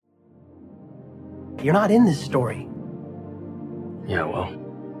You're not in this story. Yeah, well,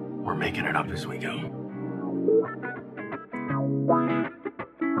 we're making it up as we go.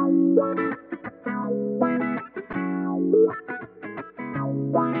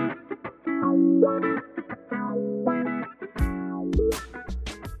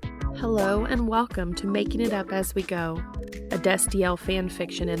 Hello and welcome to Making It Up As We Go, a Destiel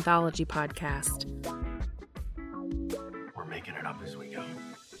fanfiction anthology podcast. We're making it up as we go.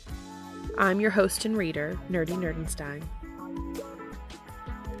 I'm your host and reader, Nerdy Nerdenstein.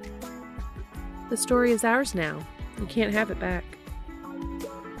 The story is ours now. You can't have it back.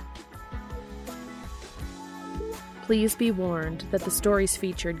 Please be warned that the stories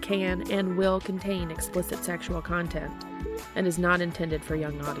featured can and will contain explicit sexual content and is not intended for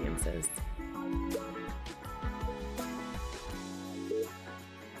young audiences.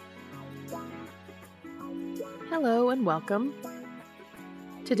 Hello and welcome.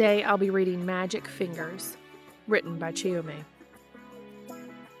 Today I'll be reading Magic Fingers, written by Chiyomi.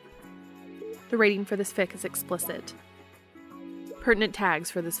 The rating for this fic is explicit. Pertinent tags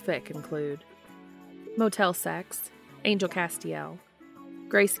for this fic include motel sex, Angel Castiel,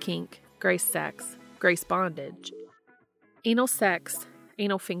 Grace kink, Grace sex, Grace bondage, anal sex,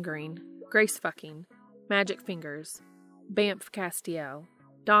 anal fingering, Grace fucking, magic fingers, Bamf Castiel,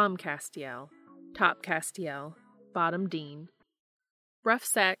 Dom Castiel, Top Castiel, Bottom Dean, rough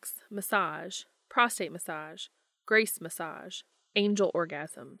sex, massage, prostate massage, Grace massage, angel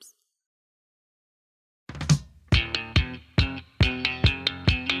orgasms.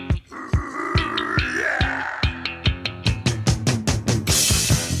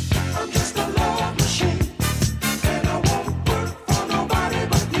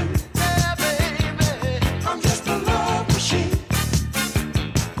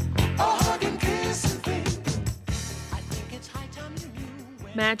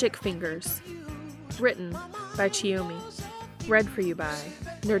 Magic Fingers, written by Chiyomi, read for you by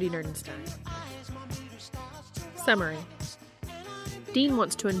Nerdy Nerdenstein. Summary. Dean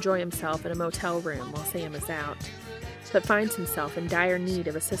wants to enjoy himself in a motel room while Sam is out, but finds himself in dire need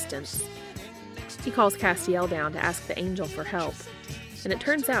of assistance. He calls Castiel down to ask the angel for help, and it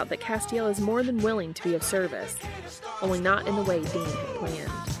turns out that Castiel is more than willing to be of service, only not in the way Dean had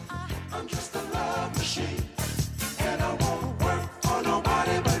planned. I'm just a love machine, and I won't work for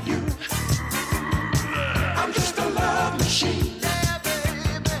nobody but you. I'm just a love machine, yeah, baby,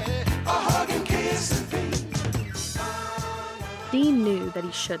 a hug and kiss and feed. Dean knew that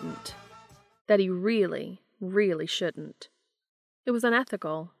he shouldn't. That he really, really shouldn't. It was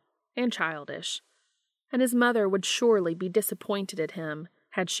unethical and childish, and his mother would surely be disappointed at him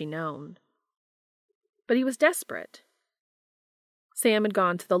had she known. But he was desperate. Sam had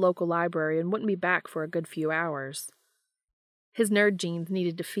gone to the local library and wouldn't be back for a good few hours. His nerd genes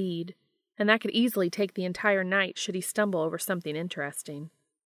needed to feed, and that could easily take the entire night should he stumble over something interesting.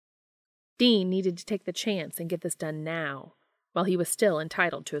 Dean needed to take the chance and get this done now, while he was still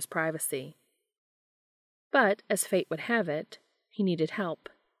entitled to his privacy. But, as fate would have it, he needed help.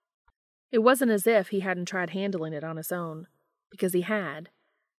 It wasn't as if he hadn't tried handling it on his own, because he had,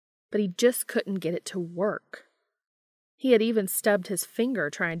 but he just couldn't get it to work. He had even stubbed his finger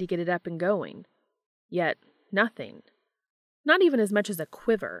trying to get it up and going. Yet, nothing. Not even as much as a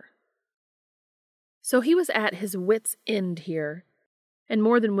quiver. So he was at his wits' end here, and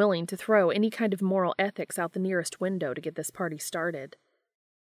more than willing to throw any kind of moral ethics out the nearest window to get this party started.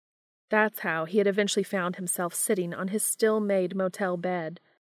 That's how he had eventually found himself sitting on his still-made motel bed,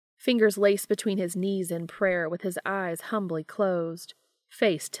 fingers laced between his knees in prayer with his eyes humbly closed,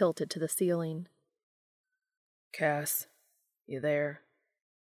 face tilted to the ceiling. Cass, you there?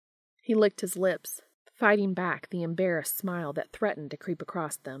 He licked his lips, fighting back the embarrassed smile that threatened to creep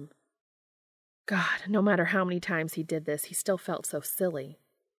across them. God, no matter how many times he did this, he still felt so silly.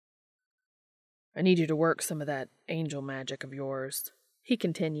 I need you to work some of that angel magic of yours, he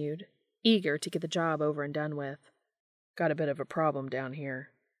continued, eager to get the job over and done with. Got a bit of a problem down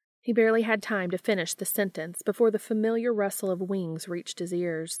here. He barely had time to finish the sentence before the familiar rustle of wings reached his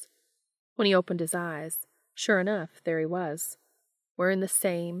ears. When he opened his eyes, sure enough, there he was, wearing the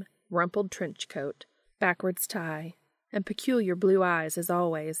same rumpled trench coat, backwards tie, and peculiar blue eyes as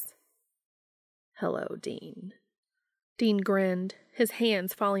always. Hello, Dean. Dean grinned, his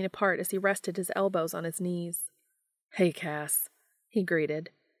hands falling apart as he rested his elbows on his knees. Hey, Cass, he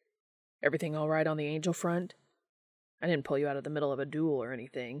greeted. Everything all right on the angel front? I didn't pull you out of the middle of a duel or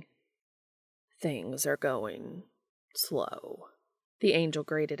anything. Things are going slow, the angel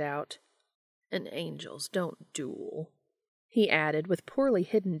grated out. And angels don't duel, he added with poorly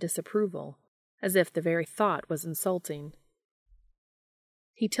hidden disapproval, as if the very thought was insulting.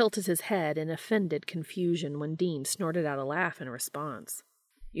 He tilted his head in offended confusion when Dean snorted out a laugh in response.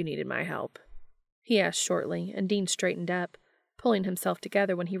 You needed my help? He asked shortly, and Dean straightened up, pulling himself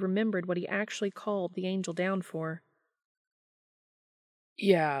together when he remembered what he actually called the angel down for.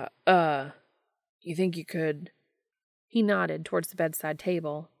 Yeah, you think you could? He nodded towards the bedside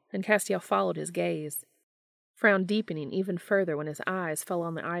table, and Castiel followed his gaze, frown deepening even further when his eyes fell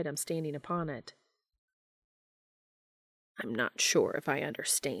on the item standing upon it. I'm not sure if I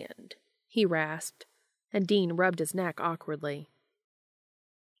understand, he rasped, and Dean rubbed his neck awkwardly.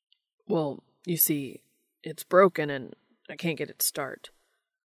 Well, you see, it's broken and I can't get it to start.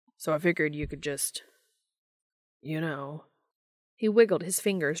 So I figured you could just, He wiggled his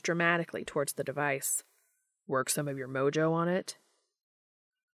fingers dramatically towards the device. Work some of your mojo on it?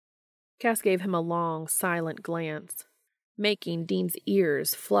 Cass gave him a long, silent glance, making Dean's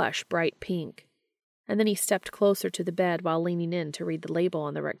ears flush bright pink, and then he stepped closer to the bed while leaning in to read the label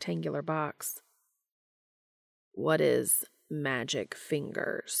on the rectangular box. What is magic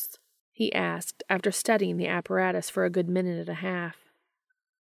fingers? He asked after studying the apparatus for a good minute and a half.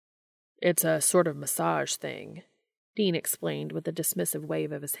 It's a sort of massage thing, Dean explained with a dismissive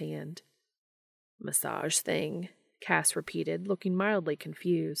wave of his hand. Massage thing, Cass repeated, looking mildly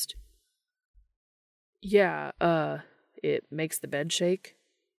confused. Yeah, it makes the bed shake,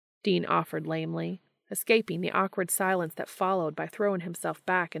 Dean offered lamely, escaping the awkward silence that followed by throwing himself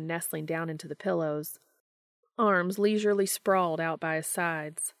back and nestling down into the pillows, arms leisurely sprawled out by his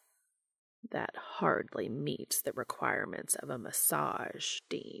sides. That hardly meets the requirements of a massage,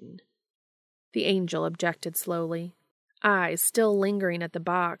 Dean. The angel objected slowly, eyes still lingering at the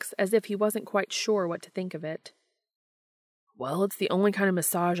box as if he wasn't quite sure what to think of it. Well, it's the only kind of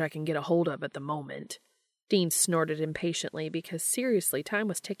massage I can get a hold of at the moment, Dean snorted impatiently because seriously, time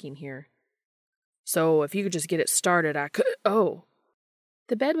was ticking here. So if you could just get it started, I could... Oh!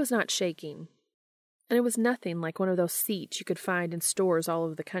 The bed was not shaking, and it was nothing like one of those seats you could find in stores all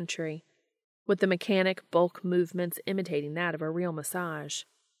over the country, with the mechanic bulk movements imitating that of a real massage.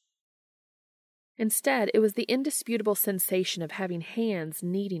 Instead, it was the indisputable sensation of having hands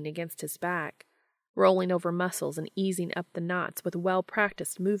kneading against his back, rolling over muscles and easing up the knots with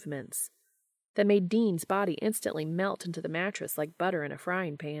well-practiced movements, that made Dean's body instantly melt into the mattress like butter in a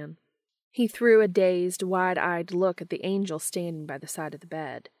frying pan. He threw a dazed, wide-eyed look at the angel standing by the side of the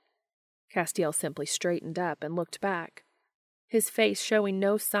bed. Castiel simply straightened up and looked back, his face showing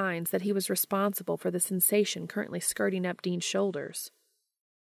no signs that he was responsible for the sensation currently skirting up Dean's shoulders.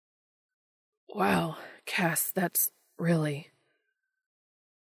 Wow, Cass, that's really...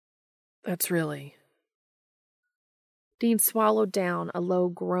 Dean swallowed down a low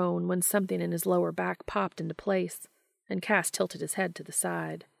groan when something in his lower back popped into place, and Cass tilted his head to the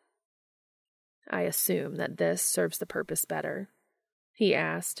side. I assume that this serves the purpose better, he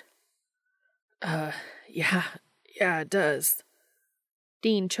asked. Yeah, it does.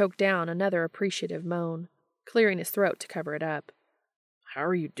 Dean choked down another appreciative moan, clearing his throat to cover it up. How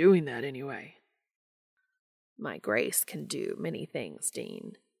are you doing that anyway? My grace can do many things,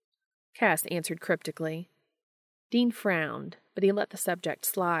 Dean, Cass answered cryptically. Dean frowned, but he let the subject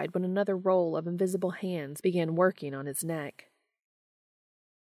slide when another roll of invisible hands began working on his neck.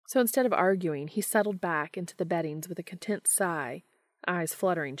 So instead of arguing, he settled back into the beddings with a content sigh, eyes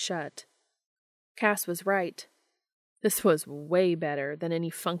fluttering shut. Cass was right. This was way better than any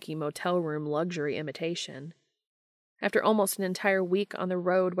funky motel room luxury imitation. After almost an entire week on the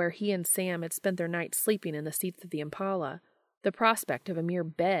road where he and Sam had spent their nights sleeping in the seats of the Impala, the prospect of a mere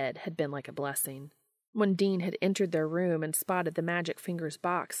bed had been like a blessing. When Dean had entered their room and spotted the Magic Fingers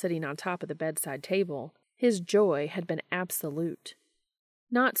box sitting on top of the bedside table, his joy had been absolute.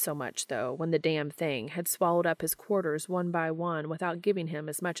 Not so much, though, when the damn thing had swallowed up his quarters one by one without giving him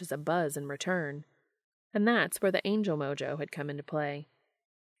as much as a buzz in return. And that's where the angel mojo had come into play.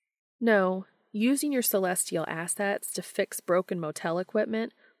 No, using your celestial assets to fix broken motel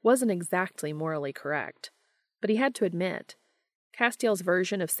equipment wasn't exactly morally correct, but he had to admit, Castiel's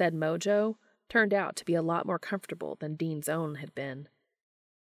version of said mojo turned out to be a lot more comfortable than Dean's own had been.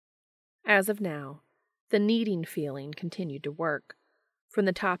 As of now, the kneading feeling continued to work, from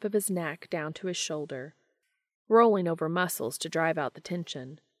the top of his neck down to his shoulder, rolling over muscles to drive out the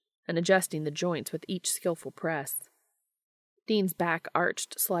tension, and adjusting the joints with each skillful press. Dean's back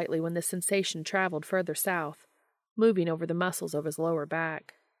arched slightly when the sensation traveled further south, moving over the muscles of his lower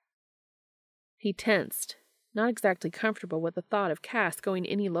back. He tensed, not exactly comfortable with the thought of Cass going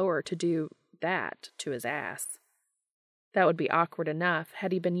any lower to do that to his ass. That would be awkward enough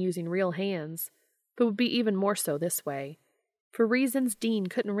had he been using real hands, but would be even more so this way, for reasons Dean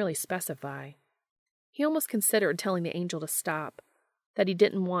couldn't really specify. He almost considered telling the angel to stop, that he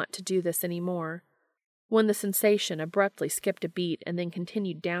didn't want to do this anymore, when the sensation abruptly skipped a beat and then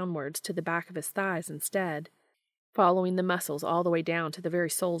continued downwards to the back of his thighs instead, following the muscles all the way down to the very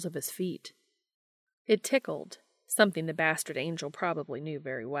soles of his feet. It tickled, something the bastard angel probably knew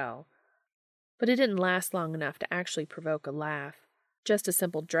very well, but it didn't last long enough to actually provoke a laugh, just a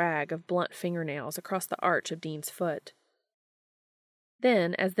simple drag of blunt fingernails across the arch of Dean's foot.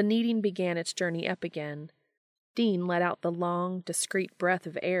 Then, as the kneading began its journey up again, Dean let out the long, discreet breath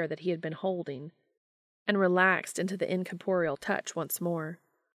of air that he had been holding, and relaxed into the incorporeal touch once more.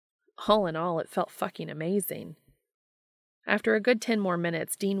 All in all, it felt fucking amazing. After a good 10 more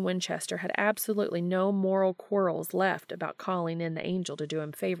minutes, Dean Winchester had absolutely no moral quarrels left about calling in the angel to do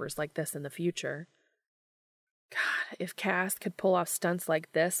him favors like this in the future. God, if Cass could pull off stunts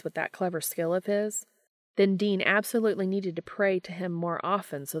like this with that clever skill of his, then Dean absolutely needed to pray to him more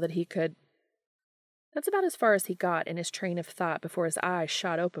often so that he could... That's about as far as he got in his train of thought before his eyes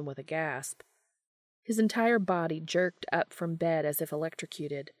shot open with a gasp. His entire body jerked up from bed as if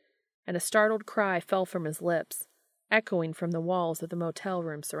electrocuted, and a startled cry fell from his lips, echoing from the walls of the motel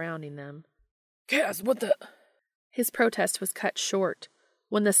room surrounding them. Cass, what the... His protest was cut short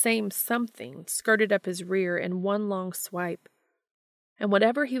when the same something skirted up his rear in one long swipe, and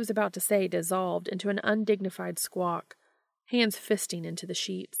whatever he was about to say dissolved into an undignified squawk, hands fisting into the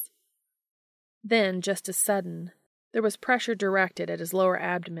sheets. Then, just as sudden, there was pressure directed at his lower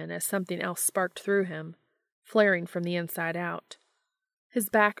abdomen as something else sparked through him, flaring from the inside out. His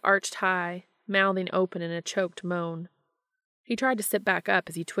back arched high, mouthing open in a choked moan. He tried to sit back up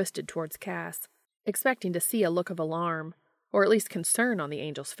as he twisted towards Cass, expecting to see a look of alarm, or at least concern on the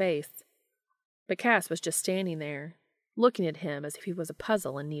angel's face. But Cass was just standing there, looking at him as if he was a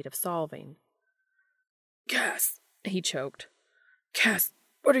puzzle in need of solving. Cass, he choked. Cass,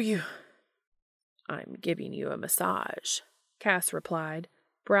 what are you... I'm giving you a massage, Cass replied,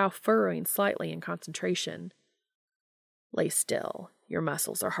 brow furrowing slightly in concentration. Lay still. Your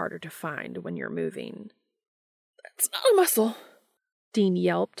muscles are harder to find when you're moving. That's not a muscle, Dean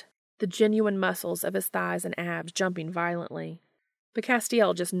yelped, the genuine muscles of his thighs and abs jumping violently. But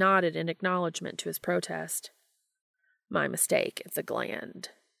Castiel just nodded in acknowledgement to his protest. My mistake, it's a gland.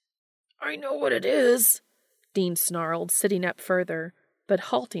 I know what it is, Dean snarled, sitting up further, but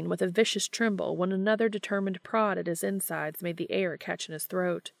halting with a vicious tremble when another determined prod at his insides made the air catch in his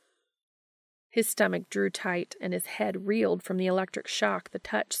throat. His stomach drew tight, and his head reeled from the electric shock the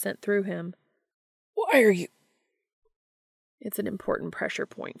touch sent through him. Why are you... It's an important pressure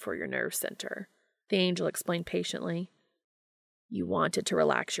point for your nerve center, the angel explained patiently. You wanted to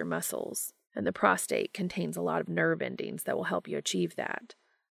relax your muscles, and the prostate contains a lot of nerve endings that will help you achieve that.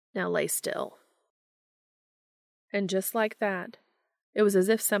 Now lay still. And just like that, it was as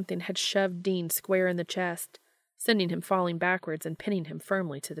if something had shoved Dean square in the chest, sending him falling backwards and pinning him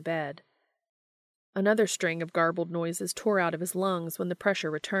firmly to the bed. Another string of garbled noises tore out of his lungs when the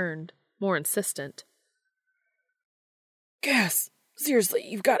pressure returned, more insistent. Cass, seriously,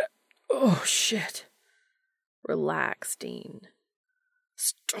 you've got to... Oh, shit. Relax, Dean.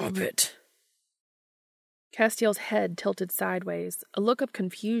 Stop it. Castiel's head tilted sideways, a look of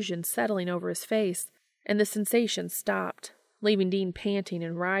confusion settling over his face, and the sensation stopped, leaving Dean panting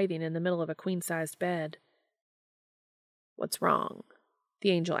and writhing in the middle of a queen-sized bed. What's wrong? The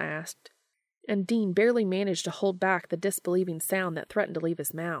angel asked, and Dean barely managed to hold back the disbelieving sound that threatened to leave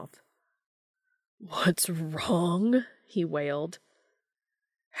his mouth. What's wrong? He wailed.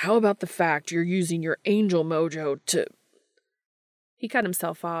 How about the fact you're using your angel mojo to... He cut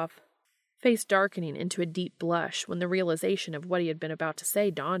himself off, face darkening into a deep blush when the realization of what he had been about to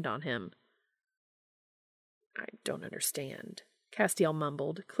say dawned on him. I don't understand, Castiel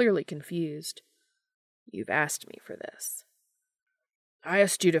mumbled, clearly confused. You've asked me for this. I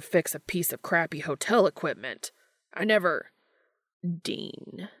asked you to fix a piece of crappy hotel equipment. I never...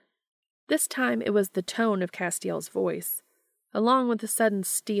 Dean. This time it was the tone of Castiel's voice, along with the sudden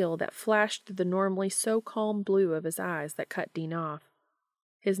steel that flashed through the normally so calm blue of his eyes that cut Dean off,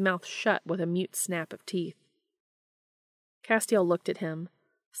 his mouth shut with a mute snap of teeth. Castiel looked at him,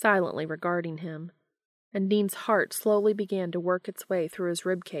 silently regarding him, and Dean's heart slowly began to work its way through his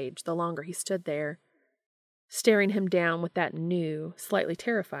ribcage the longer he stood there, staring him down with that new, slightly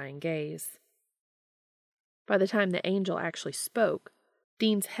terrifying gaze. By the time the angel actually spoke,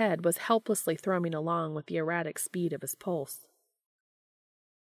 Dean's head was helplessly thrumming along with the erratic speed of his pulse.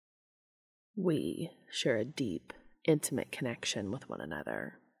 We share a deep, intimate connection with one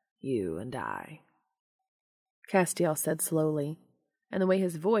another, you and I, Castiel said slowly, and the way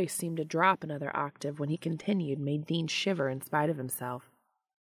his voice seemed to drop another octave when he continued made Dean shiver in spite of himself.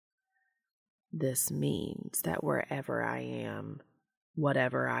 This means that wherever I am,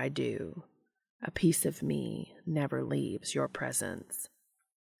 Whatever I do, a piece of me never leaves your presence.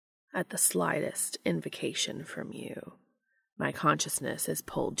 At the slightest invocation from you, my consciousness is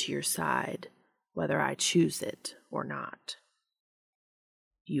pulled to your side, whether I choose it or not.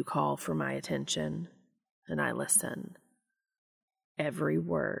 You call for my attention, and I listen. Every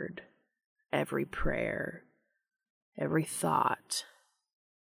word, every prayer, every thought,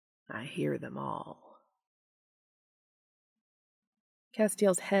 I hear them all.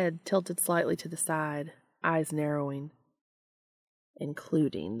 Castiel's head tilted slightly to the side, eyes narrowing.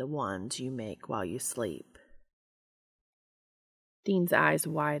 Including the ones you make while you sleep. Dean's eyes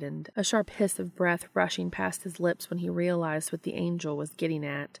widened, a sharp hiss of breath rushing past his lips when he realized what the angel was getting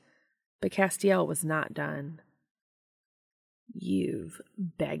at, but Castiel was not done. You've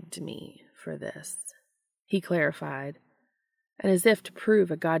begged me for this, he clarified, and as if to prove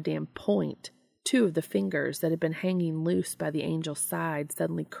a goddamn point, 2 of the fingers that had been hanging loose by the angel's side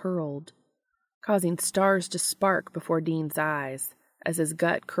suddenly curled, causing stars to spark before Dean's eyes, as his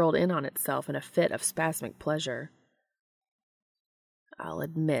gut curled in on itself in a fit of spasmic pleasure. I'll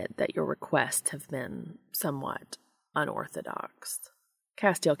admit that your requests have been somewhat unorthodox,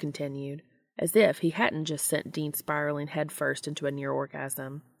 Castiel continued, as if he hadn't just sent Dean spiraling headfirst into a near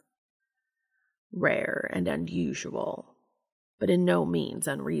orgasm. Rare and unusual, but in no means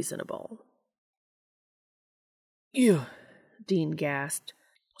unreasonable. You, Dean gasped,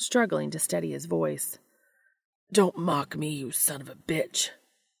 struggling to steady his voice. Don't mock me, you son of a bitch.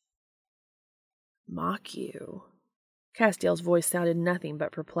 Mock you? Castiel's voice sounded nothing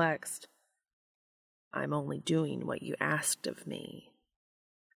but perplexed. I'm only doing what you asked of me.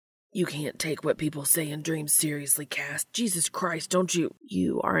 You can't take what people say in dreams seriously, Cast. Jesus Christ, don't you?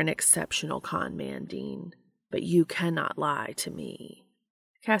 You are an exceptional con man, Dean, but you cannot lie to me.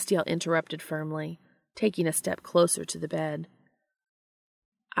 Castiel interrupted firmly, taking a step closer to the bed.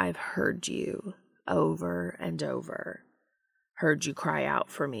 I've heard you. Over and over. Heard you cry out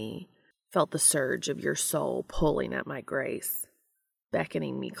for me, felt the surge of your soul pulling at my grace,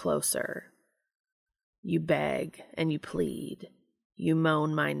 beckoning me closer. You beg and you plead, you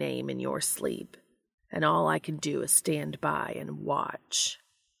moan my name in your sleep, and all I can do is stand by and watch.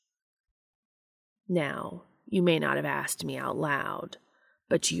 Now, you may not have asked me out loud,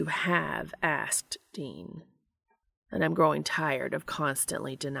 but you have asked, Dean, and I'm growing tired of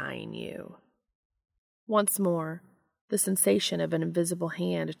constantly denying you. Once more, the sensation of an invisible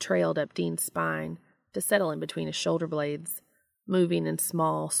hand trailed up Dean's spine to settle in between his shoulder blades, moving in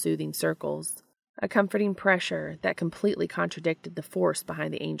small, soothing circles, a comforting pressure that completely contradicted the force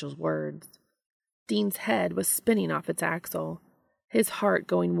behind the angel's words. Dean's head was spinning off its axle, his heart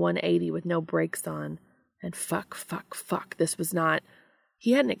going 180 with no brakes on, and fuck, this was not...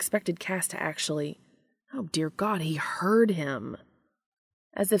 He hadn't expected Cass to actually... Oh, dear God, he heard him.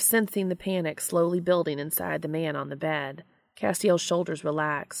 As if sensing the panic slowly building inside the man on the bed, Castiel's shoulders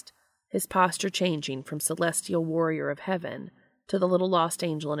relaxed, his posture changing from celestial warrior of heaven to the little lost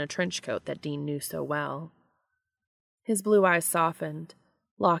angel in a trench coat that Dean knew so well. His blue eyes softened,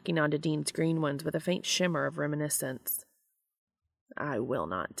 locking onto Dean's green ones with a faint shimmer of reminiscence. I will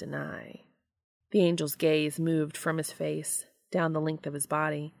not deny. The angel's gaze moved from his face, down the length of his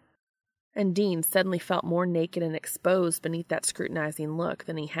body, and Dean suddenly felt more naked and exposed beneath that scrutinizing look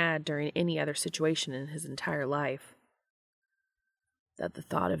than he had during any other situation in his entire life. That the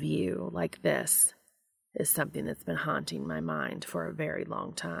thought of you, like this, is something that's been haunting my mind for a very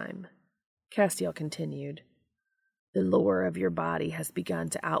long time, Castiel continued. The lure of your body has begun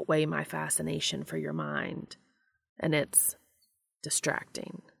to outweigh my fascination for your mind, and it's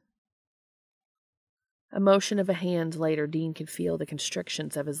distracting. A motion of a hand later, Dean could feel the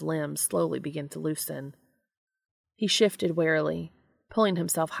constrictions of his limbs slowly begin to loosen. He shifted warily, pulling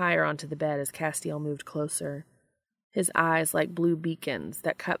himself higher onto the bed as Castiel moved closer, his eyes like blue beacons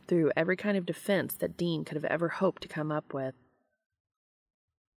that cut through every kind of defense that Dean could have ever hoped to come up with.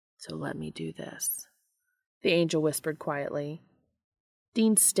 So let me do this, the angel whispered quietly.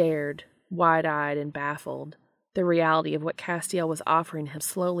 Dean stared, wide-eyed and baffled, the reality of what Castiel was offering him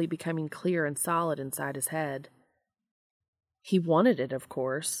slowly becoming clear and solid inside his head. He wanted it, of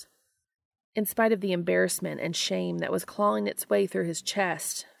course. In spite of the embarrassment and shame that was clawing its way through his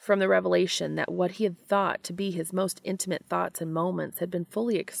chest from the revelation that what he had thought to be his most intimate thoughts and moments had been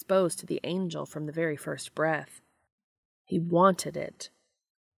fully exposed to the angel from the very first breath. He wanted it.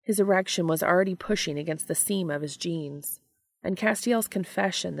 His erection was already pushing against the seam of his jeans, and Castiel's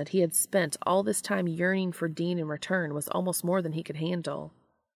confession that he had spent all this time yearning for Dean in return was almost more than he could handle.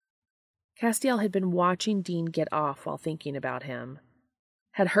 Castiel had been watching Dean get off while thinking about him,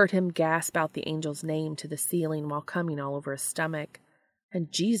 had heard him gasp out the angel's name to the ceiling while coming all over his stomach,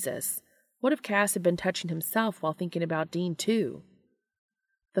 And Jesus, what if Cass had been touching himself while thinking about Dean too?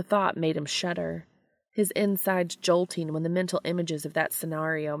 The thought made him shudder, his insides jolting when the mental images of that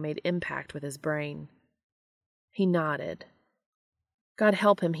scenario made impact with his brain. He nodded. God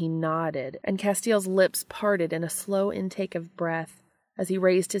help him, he nodded, and Castiel's lips parted in a slow intake of breath as he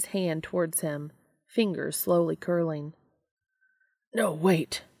raised his hand towards him, fingers slowly curling. "No,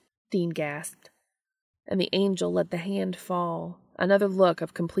 wait," Dean gasped, and the angel let the hand fall, another look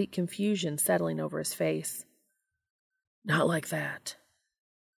of complete confusion settling over his face. "Not like that."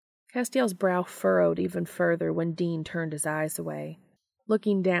 Castiel's brow furrowed even further when Dean turned his eyes away,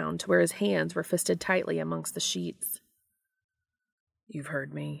 looking down to where his hands were fisted tightly amongst the sheets. "You've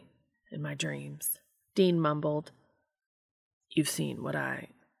heard me in my dreams," Dean mumbled. "You've seen what I—"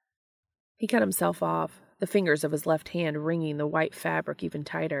 He cut himself off, the fingers of his left hand wringing the white fabric even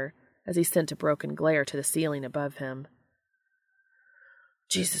tighter as he sent a broken glare to the ceiling above him.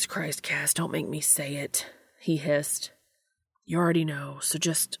 "Jesus Christ, Cass, don't make me say it," he hissed. "You already know, so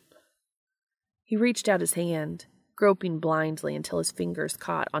just—" He reached out his hand, groping blindly until his fingers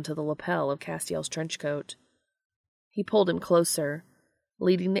caught onto the lapel of Castiel's trench coat. He pulled him closer,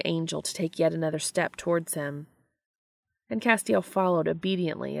 leading the angel to take yet another step towards him, and Castiel followed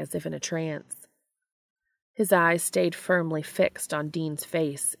obediently as if in a trance. His eyes stayed firmly fixed on Dean's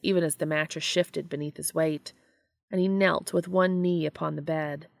face even as the mattress shifted beneath his weight, and he knelt with one knee upon the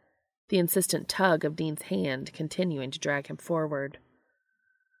bed, the insistent tug of Dean's hand continuing to drag him forward.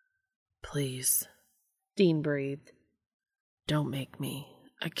 "Please," Dean breathed. "Don't make me.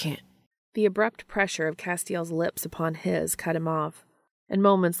 I can't." The abrupt pressure of Castiel's lips upon his cut him off, and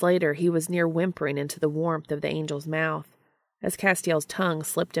moments later he was near whimpering into the warmth of the angel's mouth as Castiel's tongue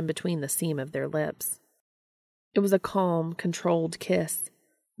slipped in between the seam of their lips. It was a calm, controlled kiss,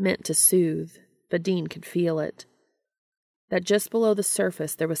 meant to soothe, but Dean could feel it. That just below the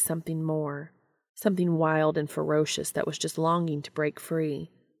surface there was something more, something wild and ferocious that was just longing to break free,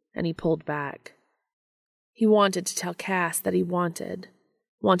 and he pulled back. He wanted to tell Cass that he wanted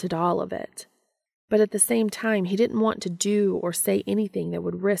all of it, but at the same time he didn't want to do or say anything that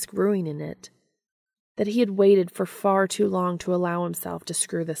would risk ruining it, that he had waited for far too long to allow himself to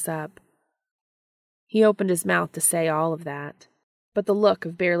screw this up. He opened his mouth to say all of that, but the look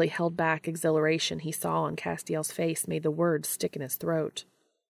of barely held back exhilaration he saw on Castiel's face made the words stick in his throat.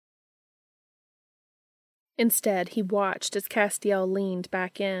 Instead, he watched as Castiel leaned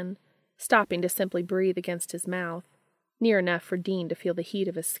back in, stopping to simply breathe against his mouth, near enough for Dean to feel the heat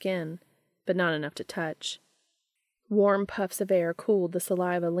of his skin, but not enough to touch. Warm puffs of air cooled the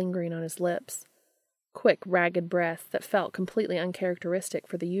saliva lingering on his lips, quick, ragged breaths that felt completely uncharacteristic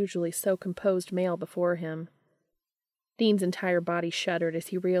for the usually so composed male before him. Dean's entire body shuddered as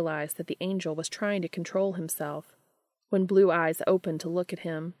he realized that the angel was trying to control himself, when blue eyes opened to look at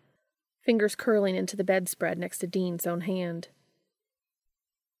him, fingers curling into the bedspread next to Dean's own hand.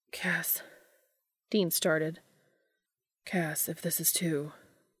 "Cass," Dean started. "Cass, if this is too—"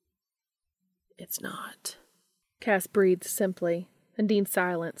 "It's not." Cass breathed simply, and Dean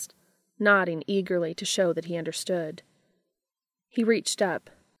silenced, nodding eagerly to show that he understood. He reached up,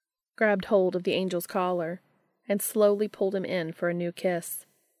 grabbed hold of the angel's collar, and slowly pulled him in for a new kiss.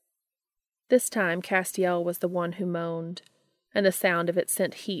 This time Castiel was the one who moaned, and the sound of it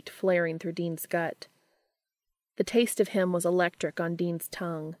sent heat flaring through Dean's gut. The taste of him was electric on Dean's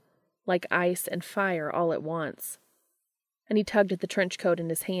tongue, like ice and fire all at once, and he tugged at the trench coat in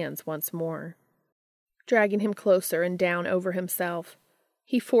his hands once more. Dragging him closer and down over himself,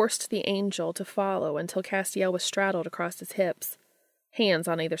 he forced the angel to follow until Castiel was straddled across his hips, hands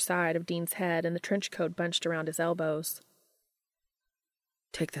on either side of Dean's head and the trench coat bunched around his elbows.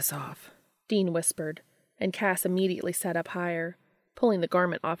 "Take this off," Dean whispered, and Cass immediately sat up higher, pulling the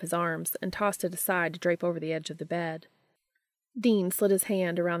garment off his arms and tossed it aside to drape over the edge of the bed. Dean slid his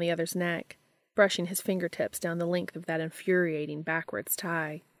hand around the other's neck, brushing his fingertips down the length of that infuriating backwards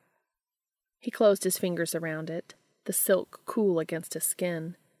tie. He closed his fingers around it, the silk cool against his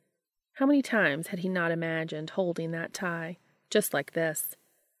skin. How many times had he not imagined holding that tie, just like this?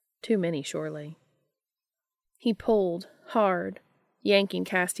 Too many, surely. He pulled, hard, yanking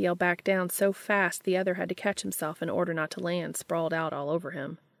Castiel back down so fast the other had to catch himself in order not to land sprawled out all over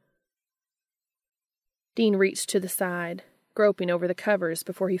him. Dean reached to the side, groping over the covers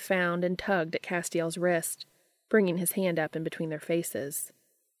before he found and tugged at Castiel's wrist, bringing his hand up in between their faces.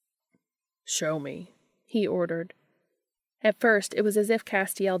 "Show me," he ordered. At first, it was as if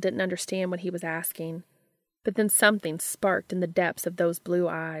Castiel didn't understand what he was asking, but then something sparked in the depths of those blue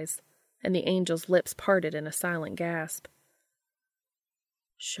eyes, and the angel's lips parted in a silent gasp.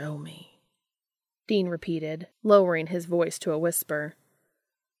 "Show me," Dean repeated, lowering his voice to a whisper.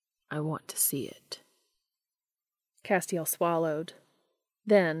 I want to see it. Castiel swallowed.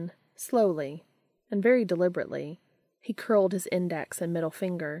 Then, slowly, and very deliberately, he curled his index and middle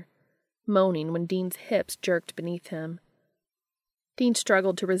finger, moaning when Dean's hips jerked beneath him. Dean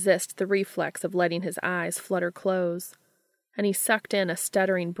struggled to resist the reflex of letting his eyes flutter close, and he sucked in a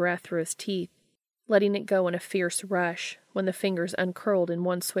stuttering breath through his teeth, letting it go in a fierce rush when the fingers uncurled in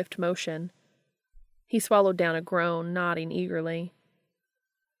one swift motion. He swallowed down a groan, nodding eagerly.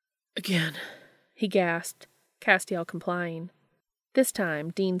 Again, he gasped, Castiel complying. This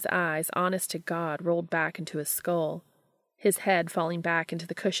time, Dean's eyes, honest to God, rolled back into his skull, his head falling back into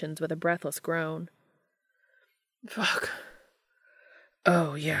the cushions with a breathless groan. Fuck.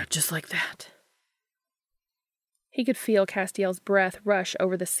 Oh, yeah, just like that. He could feel Castiel's breath rush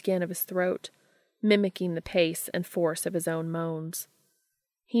over the skin of his throat, mimicking the pace and force of his own moans.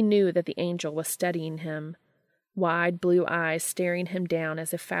 He knew that the angel was studying him, wide blue eyes staring him down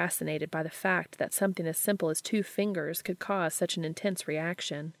as if fascinated by the fact that something as simple as 2 fingers could cause such an intense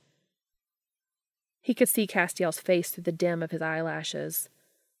reaction. He could see Castiel's face through the dim of his eyelashes,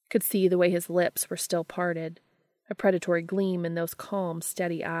 could see the way his lips were still parted, a predatory gleam in those calm,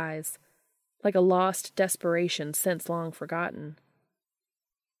 steady eyes, like a lost desperation since long forgotten.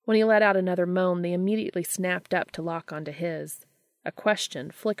 When he let out another moan, they immediately snapped up to lock onto his, a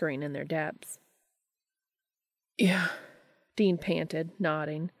question flickering in their depths. Yeah, Dean panted,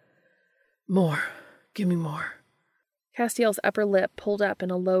 nodding. More. Give me more. Castiel's upper lip pulled up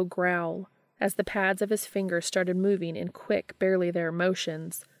in a low growl as the pads of his fingers started moving in quick, barely there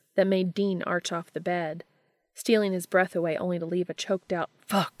motions that made Dean arch off the bed, stealing his breath away only to leave a choked-out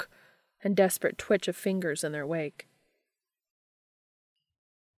 "fuck" and desperate twitch of fingers in their wake.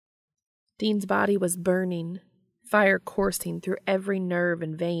 Dean's body was burning, fire coursing through every nerve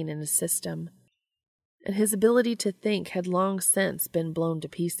and vein in his system, and his ability to think had long since been blown to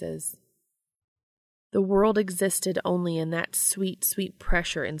pieces. The world existed only in that sweet, sweet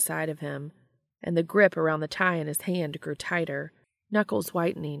pressure inside of him, and the grip around the tie in his hand grew tighter, knuckles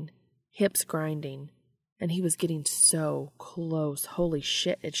whitening, hips grinding, and he was getting so close. Holy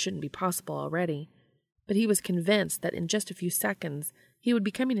shit, it shouldn't be possible already. But he was convinced that in just a few seconds, he would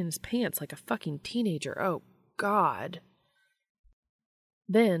be coming in his pants like a fucking teenager. Oh, God.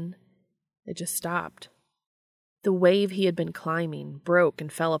 Then, it just stopped. The wave he had been climbing broke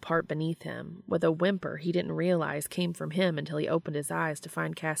and fell apart beneath him, with a whimper he didn't realize came from him until he opened his eyes to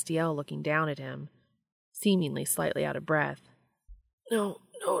find Castiel looking down at him, seemingly slightly out of breath. No,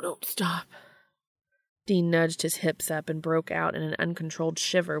 don't stop. Dean nudged his hips up and broke out in an uncontrolled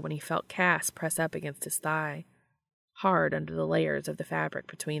shiver when he felt Cass press up against his thigh, hard under the layers of the fabric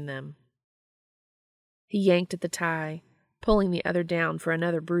between them. He yanked at the tie, pulling the other down for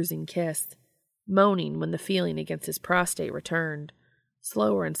another bruising kiss, moaning when the feeling against his prostate returned,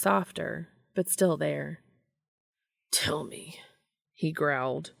 slower and softer, but still there. Tell me, he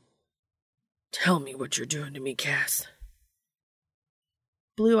growled. Tell me what you're doing to me, Cass.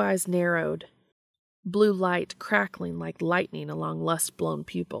 Blue eyes narrowed, blue light crackling like lightning along lust-blown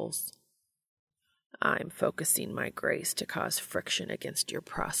pupils. I'm focusing my grace to cause friction against your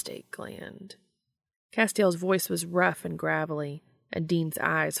prostate gland. Castiel's voice was rough and gravelly, and Dean's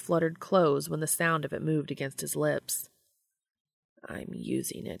eyes fluttered close when the sound of it moved against his lips. I'm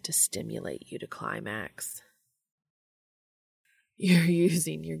using it to stimulate you to climax. You're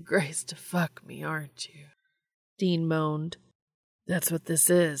using your grace to fuck me, aren't you? Dean moaned. That's what this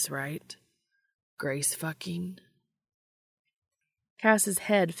is, right? Grace fucking? Cass's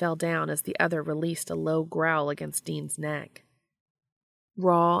head fell down as the other released a low growl against Dean's neck.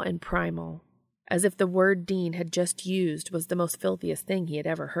 Raw and primal, as if the word Dean had just used was the most filthiest thing he had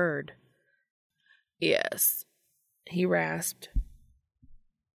ever heard. Yes, he rasped.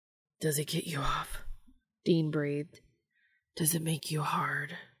 Does it get you off? Dean breathed. Does it make you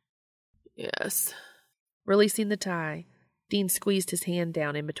hard? Yes. Releasing the tie, Dean squeezed his hand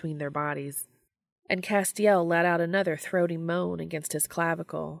down in between their bodies, and Castiel let out another throaty moan against his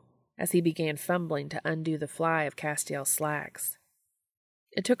clavicle as he began fumbling to undo the fly of Castiel's slacks.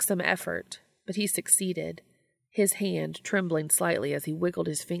 It took some effort, but he succeeded, his hand trembling slightly as he wiggled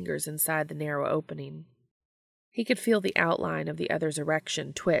his fingers inside the narrow opening. He could feel the outline of the other's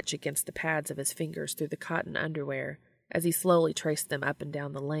erection twitch against the pads of his fingers through the cotton underwear as he slowly traced them up and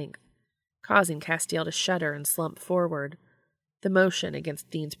down the length, causing Castiel to shudder and slump forward, the motion against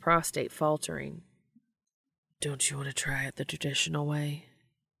Dean's prostate faltering. Don't you want to try it the traditional way?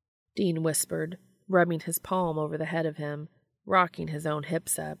 Dean whispered, rubbing his palm over the head of him, rocking his own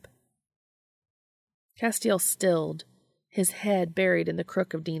hips up. Castiel stilled, his head buried in the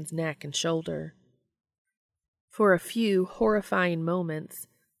crook of Dean's neck and shoulder. For a few horrifying moments,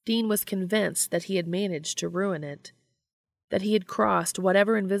 Dean was convinced that he had managed to ruin it, that he had crossed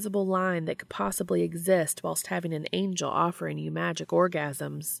whatever invisible line that could possibly exist whilst having an angel offering you magic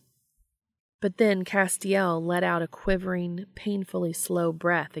orgasms. But then Castiel let out a quivering, painfully slow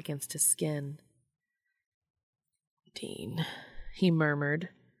breath against his skin. Dean, he murmured.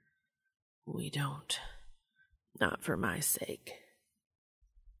 We don't. Not for my sake.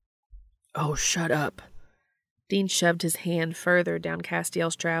 Oh, shut up. Dean shoved his hand further down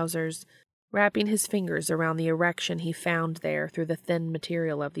Castiel's trousers, wrapping his fingers around the erection he found there through the thin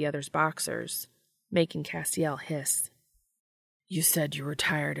material of the other's boxers, making Castiel hiss. You said you were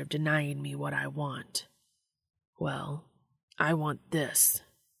tired of denying me what I want. Well, I want this.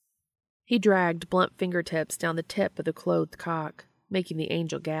 He dragged blunt fingertips down the tip of the clothed cock, making the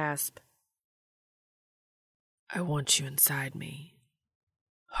angel gasp. I want you inside me.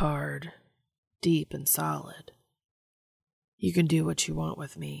 Hard, deep, and solid. You can do what you want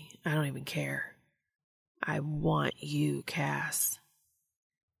with me. I don't even care. I want you, Cass.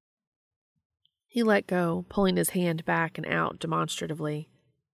 He let go, pulling his hand back and out demonstratively.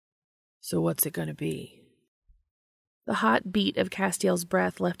 So what's it going to be? The hot beat of Castiel's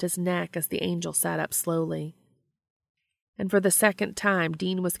breath left his neck as the angel sat up slowly. And for the second time,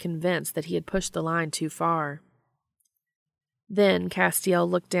 Dean was convinced that he had pushed the line too far. Then Castiel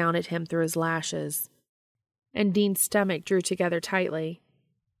looked down at him through his lashes, and Dean's stomach drew together tightly,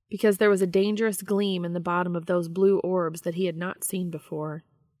 because there was a dangerous gleam in the bottom of those blue orbs that he had not seen before.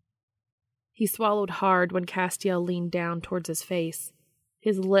 He swallowed hard when Castiel leaned down towards his face,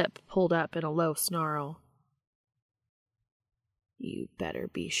 his lip pulled up in a low snarl. You better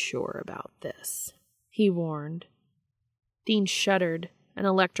be sure about this, he warned. Dean shuddered, an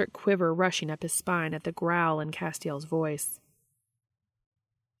electric quiver rushing up his spine at the growl in Castiel's voice.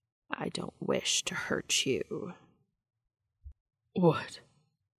 I don't wish to hurt you. What?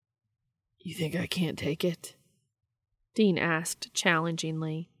 You think I can't take it? Dean asked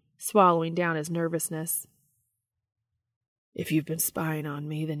challengingly, swallowing down his nervousness. If you've been spying on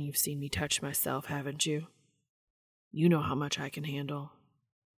me, then you've seen me touch myself, haven't you? You know how much I can handle.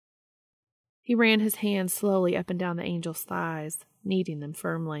 He ran his hand slowly up and down the angel's thighs, kneading them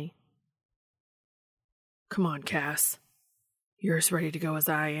firmly. Come on, Cass. You're as ready to go as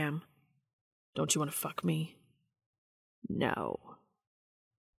I am. Don't you want to fuck me? No.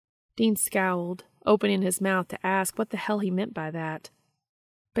 Dean scowled, opening his mouth to ask what the hell he meant by that.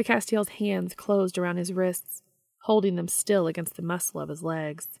 But Castiel's hands closed around his wrists, holding them still against the muscle of his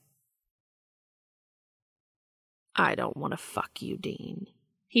legs. I don't want to fuck you, Dean,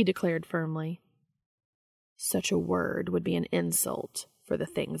 he declared firmly. Such a word would be an insult for the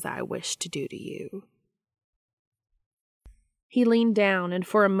things I wish to do to you. He leaned down, and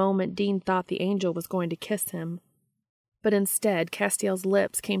for a moment Dean thought the angel was going to kiss him. But instead, Castiel's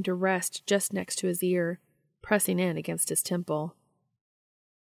lips came to rest just next to his ear, pressing in against his temple.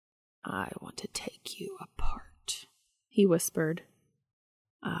 I want to take you apart, he whispered.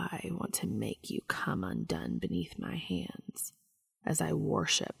 I want to make you come undone beneath my hands as I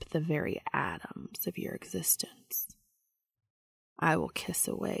worship the very atoms of your existence. I will kiss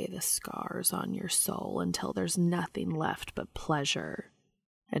away the scars on your soul until there's nothing left but pleasure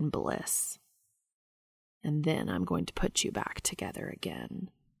and bliss. And then I'm going to put you back together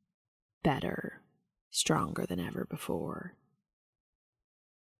again, better, stronger than ever before.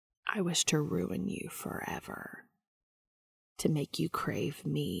 I wish to ruin you forever, to make you crave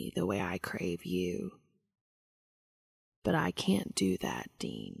me the way I crave you. But I can't do that,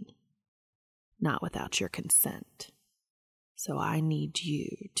 Dean, not without your consent. So I need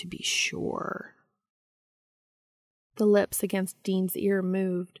you to be sure. The lips against Dean's ear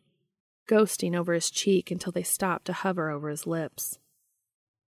moved, ghosting over his cheek until they stopped to hover over his lips.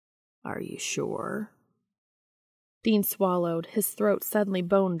 Are you sure? Dean swallowed, his throat suddenly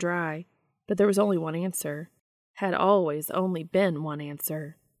bone dry, but there was only one answer. Had always only been one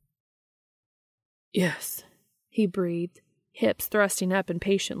answer. Yes, he breathed, hips thrusting up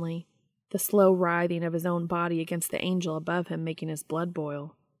impatiently, the slow writhing of his own body against the angel above him making his blood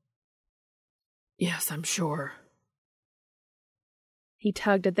boil. Yes, I'm sure. He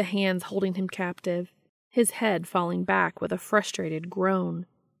tugged at the hands holding him captive, his head falling back with a frustrated groan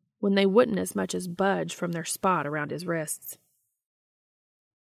when they wouldn't as much as budge from their spot around his wrists.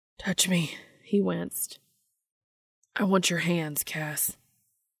 Touch me, he winced. I want your hands, Cass.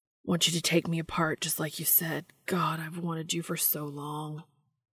 Want you to take me apart just like you said. God, I've wanted you for so long.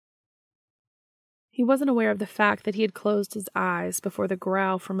 He wasn't aware of the fact that he had closed his eyes before the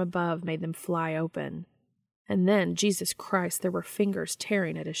growl from above made them fly open. And then, Jesus Christ, there were fingers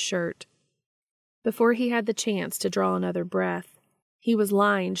tearing at his shirt. Before he had the chance to draw another breath, He was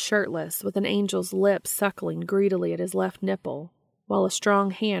lying shirtless, with an angel's lips suckling greedily at his left nipple, while a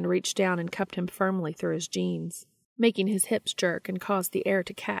strong hand reached down and cupped him firmly through his jeans, making his hips jerk and cause the air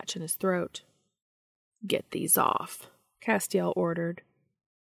to catch in his throat. "Get these off," Castiel ordered.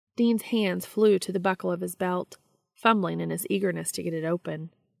 Dean's hands flew to the buckle of his belt, fumbling in his eagerness to get it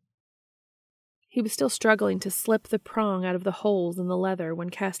open. He was still struggling to slip the prong out of the holes in the leather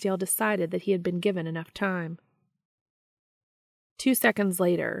when Castiel decided that he had been given enough time. 2 seconds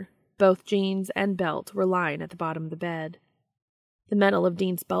later, both jeans and belt were lying at the bottom of the bed. The metal of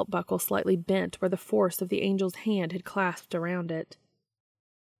Dean's belt buckle slightly bent where the force of the angel's hand had clasped around it.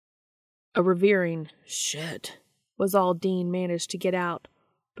 A revering "shit" was all Dean managed to get out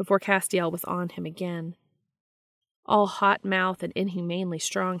before Castiel was on him again. All hot mouth and inhumanely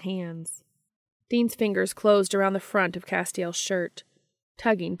strong hands. Dean's fingers closed around the front of Castiel's shirt,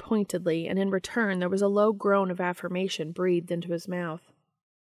 tugging pointedly, and in return there was a low groan of affirmation breathed into his mouth.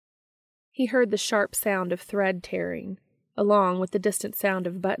 He heard the sharp sound of thread tearing, along with the distant sound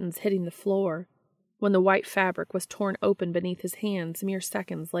of buttons hitting the floor, when the white fabric was torn open beneath his hands mere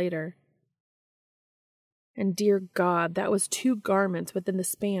seconds later. And dear God, that was 2 garments within the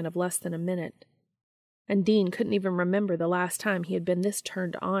span of less than a minute. And Dean couldn't even remember the last time he had been this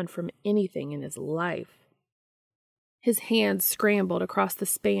turned on from anything in his life. His hands scrambled across the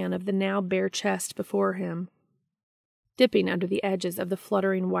span of the now bare chest before him, dipping under the edges of the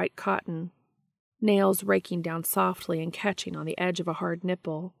fluttering white cotton, nails raking down softly and catching on the edge of a hard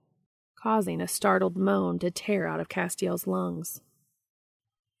nipple, causing a startled moan to tear out of Castiel's lungs.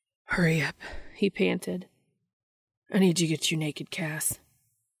 "Hurry up," he panted. "I need to get you naked, Cass.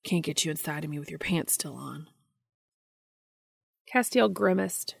 Can't get you inside of me with your pants still on." Castiel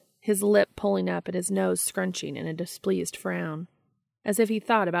grimaced, his lip pulling up and his nose scrunching in a displeased frown, as if he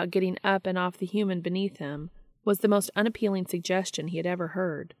thought about getting up and off the human beneath him was the most unappealing suggestion he had ever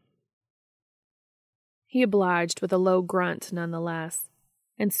heard. He obliged with a low grunt nonetheless,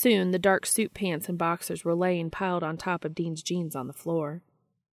 and soon the dark suit pants and boxers were laying piled on top of Dean's jeans on the floor.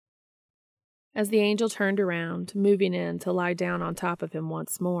 As the angel turned around, moving in to lie down on top of him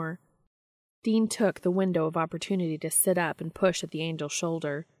once more, Dean took the window of opportunity to sit up and push at the angel's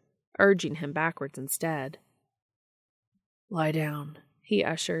shoulder, urging him backwards instead. "Lie down," he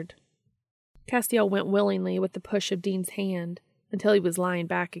ushered. Castiel went willingly with the push of Dean's hand until he was lying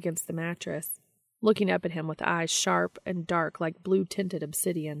back against the mattress, looking up at him with eyes sharp and dark like blue-tinted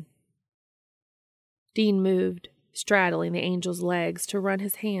obsidian. Dean moved, straddling the angel's legs to run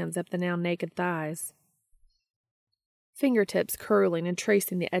his hands up the now naked thighs, fingertips curling and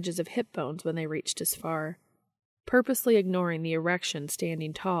tracing the edges of hip bones when they reached as far, purposely ignoring the erection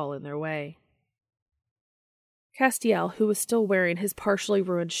standing tall in their way. Castiel, who was still wearing his partially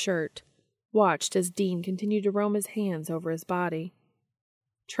ruined shirt, watched as Dean continued to roam his hands over his body,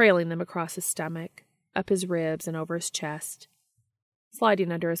 trailing them across his stomach, up his ribs and over his chest,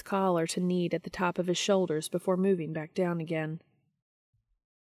 sliding under his collar to knead at the top of his shoulders before moving back down again.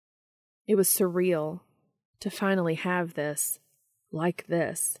 It was surreal to finally have this, like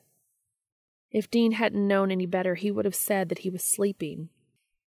this. If Dean hadn't known any better, he would have said that he was sleeping,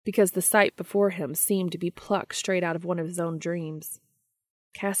 because the sight before him seemed to be plucked straight out of one of his own dreams.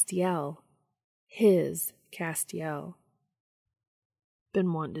 Castiel. His Castiel.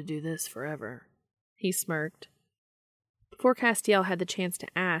 "Been wanting to do this forever," he smirked. Before Castiel had the chance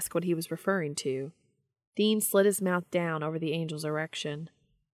to ask what he was referring to, Dean slid his mouth down over the angel's erection,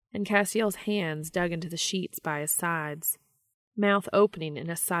 and Castiel's hands dug into the sheets by his sides, mouth opening in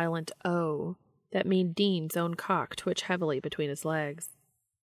a silent "oh" that made Dean's own cock twitch heavily between his legs.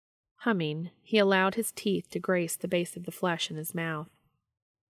 Humming, he allowed his teeth to grace the base of the flesh in his mouth.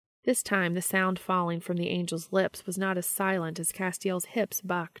 This time the sound falling from the angel's lips was not as silent as Castiel's hips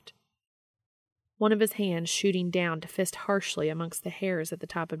bucked, one of his hands shooting down to fist harshly amongst the hairs at the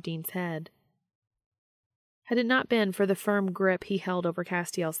top of Dean's head. Had it not been for the firm grip he held over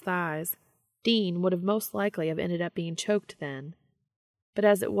Castiel's thighs, Dean would have most likely have ended up being choked then, but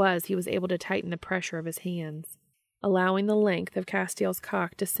as it was, he was able to tighten the pressure of his hands, allowing the length of Castiel's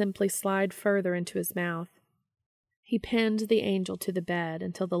cock to simply slide further into his mouth. He pinned the angel to the bed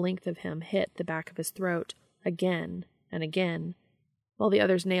until the length of him hit the back of his throat again and again, while the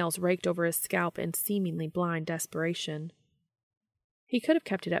other's nails raked over his scalp in seemingly blind desperation. He could have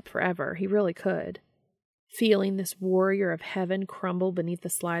kept it up forever, he really could, feeling this warrior of heaven crumble beneath the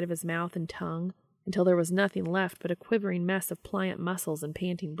slide of his mouth and tongue until there was nothing left but a quivering mess of pliant muscles and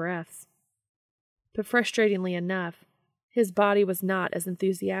panting breaths. But frustratingly enough, his body was not as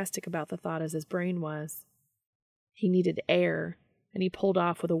enthusiastic about the thought as his brain was. He needed air, and he pulled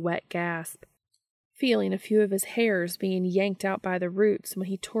off with a wet gasp, feeling a few of his hairs being yanked out by the roots when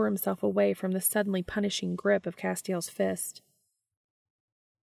he tore himself away from the suddenly punishing grip of Castiel's fist.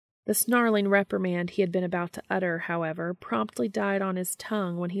 The snarling reprimand he had been about to utter, however, promptly died on his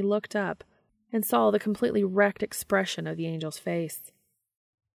tongue when he looked up and saw the completely wrecked expression of the angel's face.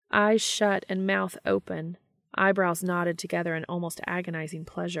 Eyes shut and mouth open, eyebrows knotted together in almost agonizing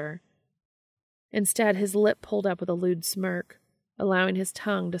pleasure. Instead, his lip pulled up with a lewd smirk, allowing his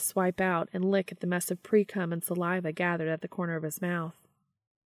tongue to swipe out and lick at the mess of pre-cum and saliva gathered at the corner of his mouth.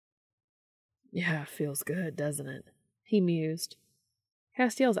 Yeah, feels good, doesn't it? He mused.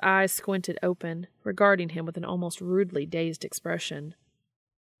 Castiel's eyes squinted open, regarding him with an almost rudely dazed expression.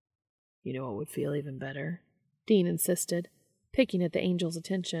 You know what would feel even better? Dean insisted, picking at the angel's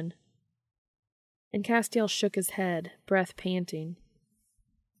attention. And Castiel shook his head, breath panting.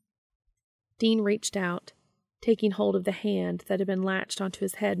 Dean reached out, taking hold of the hand that had been latched onto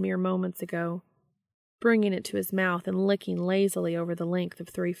his head mere moments ago, bringing it to his mouth and licking lazily over the length of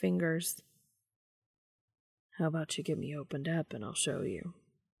 3 fingers. How about you get me opened up and I'll show you?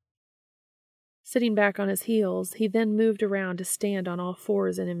 Sitting back on his heels, he then moved around to stand on all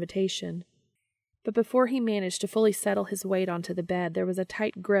fours in invitation. But before he managed to fully settle his weight onto the bed, there was a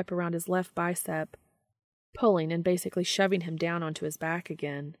tight grip around his left bicep, pulling and basically shoving him down onto his back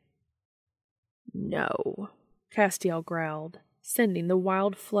again. No, Castiel growled, sending the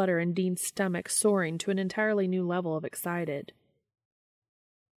wild flutter in Dean's stomach soaring to an entirely new level of excited.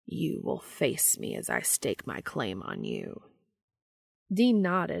 You will face me as I stake my claim on you. Dean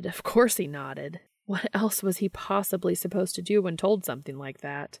nodded. Of course he nodded. What else was he possibly supposed to do when told something like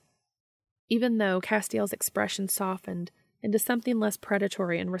that? Even though Castiel's expression softened into something less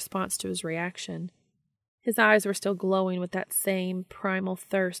predatory in response to his reaction, his eyes were still glowing with that same primal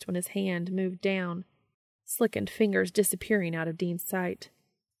thirst when his hand moved down, slickened fingers disappearing out of Dean's sight.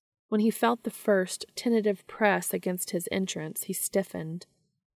 When he felt the first tentative press against his entrance, he stiffened,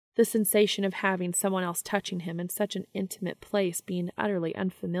 the sensation of having someone else touching him in such an intimate place being utterly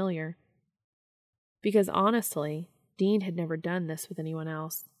unfamiliar. Because honestly, Dean had never done this with anyone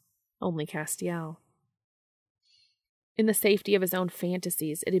else, only Castiel. In the safety of his own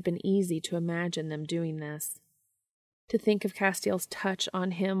fantasies, it had been easy to imagine them doing this. To think of Castiel's touch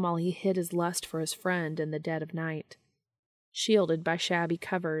on him while he hid his lust for his friend in the dead of night, shielded by shabby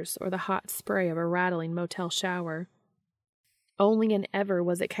covers or the hot spray of a rattling motel shower. Only and ever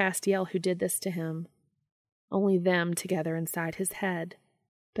was it Castiel who did this to him. Only them together inside his head.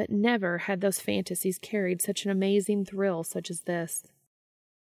 But never had those fantasies carried such an amazing thrill such as this.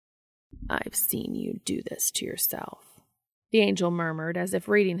 I've seen you do this to yourself, the angel murmured, as if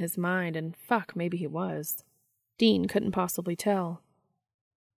reading his mind, and fuck, maybe he was. Dean couldn't possibly tell.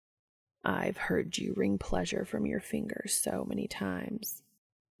 I've heard you wring pleasure from your fingers so many times,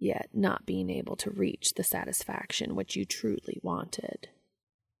 yet not being able to reach the satisfaction which you truly wanted.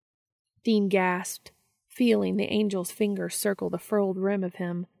 Dean gasped, feeling the angel's fingers circle the furled rim of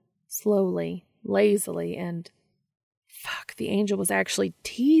him, slowly, lazily, and... Fuck, the angel was actually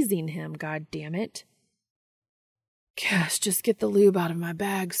teasing him, goddammit. Cass, just get the lube out of my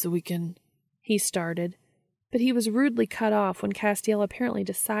bag so we can... He started, but he was rudely cut off when Castiel apparently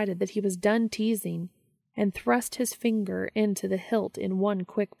decided that he was done teasing and thrust his finger into the hilt in one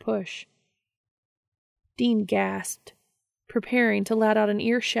quick push. Dean gasped, preparing to let out an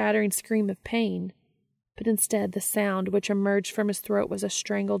ear-shattering scream of pain, but instead the sound which emerged from his throat was a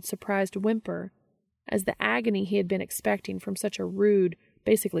strangled, surprised whimper, as the agony he had been expecting from such a rude,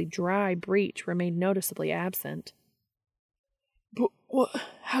 basically dry breach remained noticeably absent. But what?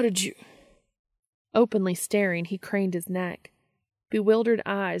 How did you... Openly staring, he craned his neck, bewildered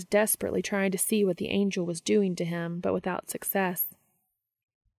eyes desperately trying to see what the angel was doing to him, but without success.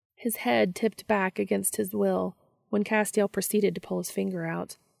 His head tipped back against his will when Castiel proceeded to pull his finger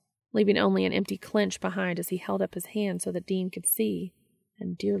out, leaving only an empty clench behind as he held up his hand so that Dean could see,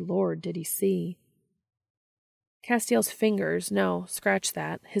 and dear Lord, did he see. Castiel's fingers, no, scratch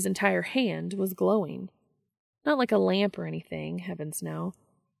that, his entire hand was glowing. Not like a lamp or anything, heavens no.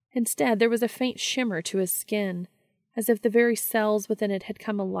 Instead, there was a faint shimmer to his skin, as if the very cells within it had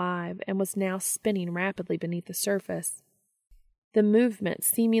come alive and was now spinning rapidly beneath the surface, the movement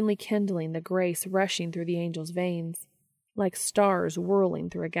seemingly kindling the grace rushing through the angel's veins, like stars whirling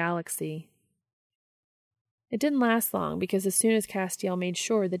through a galaxy. It didn't last long, because as soon as Castiel made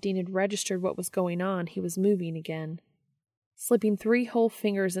sure that Dean had registered what was going on, he was moving again, slipping 3 whole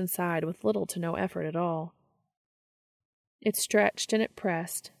fingers inside with little to no effort at all. It stretched and it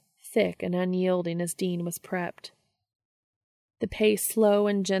pressed, thick and unyielding as Dean was prepped. The pace slow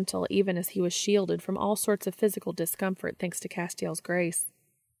and gentle even as he was shielded from all sorts of physical discomfort thanks to Castiel's grace.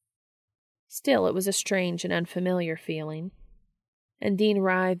 Still, it was a strange and unfamiliar feeling, and Dean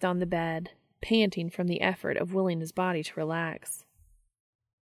writhed on the bed, panting from the effort of willing his body to relax.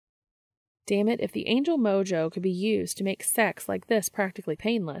 Damn it, if the angel mojo could be used to make sex like this practically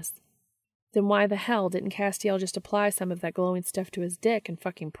painless, then why the hell didn't Castiel just apply some of that glowing stuff to his dick and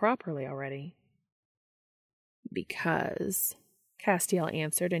fuck him properly already? Because, Castiel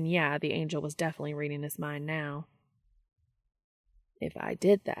answered, and yeah, the angel was definitely reading his mind now. If I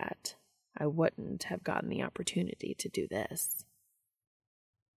did that, I wouldn't have gotten the opportunity to do this.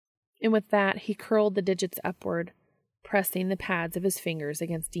 And with that, he curled the digits upward, pressing the pads of his fingers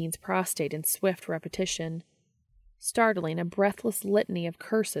against Dean's prostate in swift repetition, startling a breathless litany of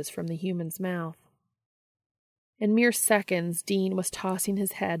curses from the human's mouth. In mere seconds, Dean was tossing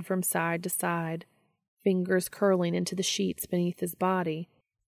his head from side to side, fingers curling into the sheets beneath his body,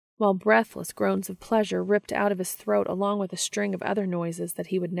 while breathless groans of pleasure ripped out of his throat along with a string of other noises that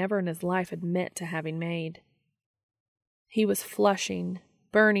he would never in his life admit to having made. He was flushing,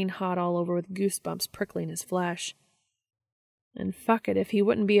 burning hot all over with goosebumps prickling his flesh. And fuck it if he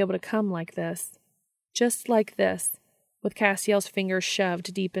wouldn't be able to come like this. Just like this, with Castiel's fingers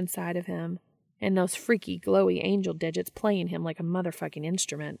shoved deep inside of him, and those freaky, glowy angel digits playing him like a motherfucking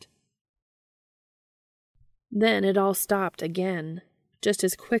instrument. Then it all stopped again, just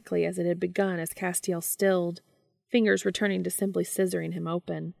as quickly as it had begun as Castiel stilled, fingers returning to simply scissoring him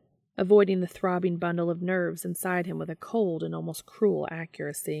open, avoiding the throbbing bundle of nerves inside him with a cold and almost cruel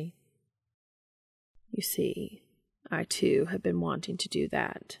accuracy. You see, I too have been wanting to do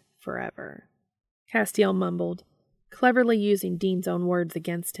that forever, Castiel mumbled, cleverly using Dean's own words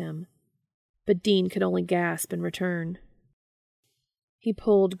against him. But Dean could only gasp in return. He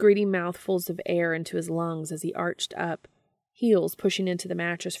pulled greedy mouthfuls of air into his lungs as he arched up, heels pushing into the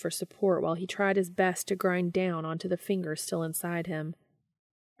mattress for support while he tried his best to grind down onto the fingers still inside him,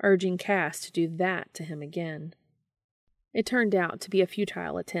 urging Cass to do that to him again. It turned out to be a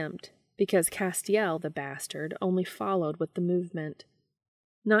futile attempt, because Castiel, the bastard, only followed with the movement,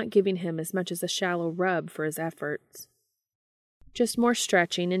 not giving him as much as a shallow rub for his efforts. Just more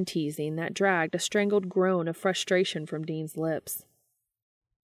stretching and teasing that dragged a strangled groan of frustration from Dean's lips.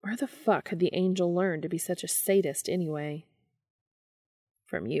 Where the fuck had the angel learned to be such a sadist anyway?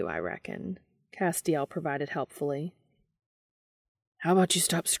 From you, I reckon, Castiel provided helpfully. How about you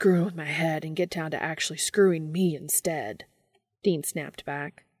stop screwing with my head and get down to actually screwing me instead? Dean snapped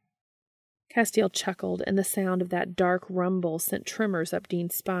back. Castiel chuckled, and the sound of that dark rumble sent tremors up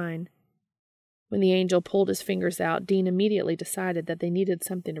Dean's spine. When the angel pulled his fingers out, Dean immediately decided that they needed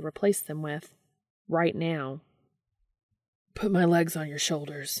something to replace them with. Right now. Put my legs on your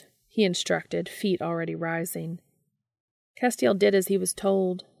shoulders, he instructed, feet already rising. Castiel did as he was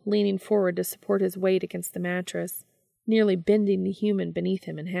told, leaning forward to support his weight against the mattress, nearly bending the human beneath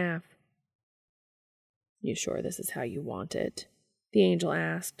him in half. You sure this is how you want it? The angel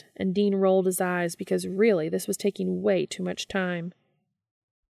asked, and Dean rolled his eyes because really this was taking way too much time.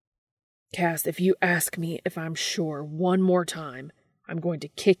 Cass, if you ask me if I'm sure one more time, I'm going to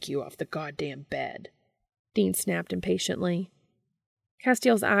kick you off the goddamn bed, Dean snapped impatiently.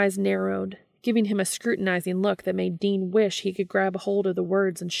 Castiel's eyes narrowed, giving him a scrutinizing look that made Dean wish he could grab a hold of the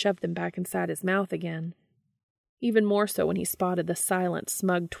words and shove them back inside his mouth again. Even more so when he spotted the silent,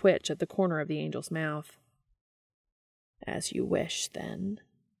 smug twitch at the corner of the angel's mouth. As you wish, then.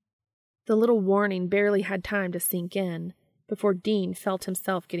 The little warning barely had time to sink in before Dean felt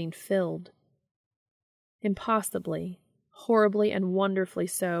himself getting filled. Impossibly, horribly and wonderfully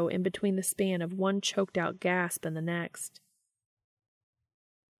so in between the span of one choked-out gasp and the next.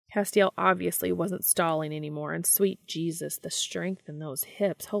 Castiel obviously wasn't stalling anymore, and sweet Jesus, the strength in those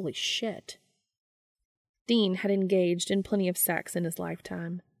hips, holy shit. Dean had engaged in plenty of sex in his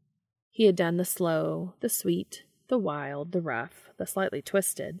lifetime. He had done the slow, the sweet, the wild, the rough, the slightly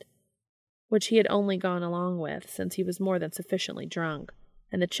twisted, which he had only gone along with since he was more than sufficiently drunk,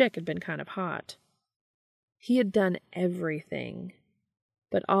 and the chick had been kind of hot. He had done everything,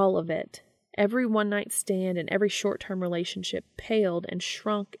 but all of it, every one-night stand and every short-term relationship paled and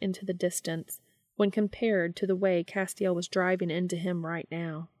shrunk into the distance when compared to the way Castiel was driving into him right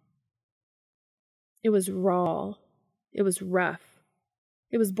now. It was raw. It was rough.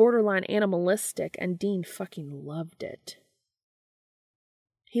 It was borderline animalistic, and Dean fucking loved it.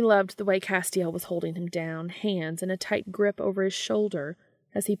 He loved the way Castiel was holding him down, hands in a tight grip over his shoulder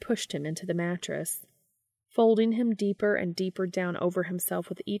as he pushed him into the mattress, folding him deeper and deeper down over himself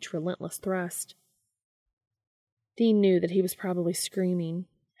with each relentless thrust. Dean knew that he was probably screaming,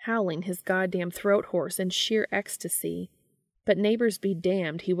 howling his goddamn throat hoarse in sheer ecstasy, but neighbors be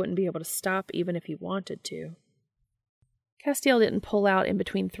damned he wouldn't be able to stop even if he wanted to. Castiel didn't pull out in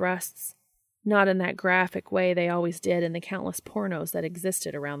between thrusts, Not in that graphic way they always did in the countless pornos that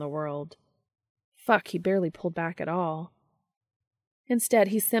existed around the world. Fuck, he barely pulled back at all. Instead,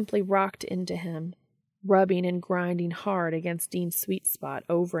 he simply rocked into him, rubbing and grinding hard against Dean's sweet spot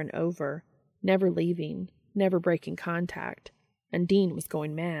over and over, never leaving, never breaking contact, and Dean was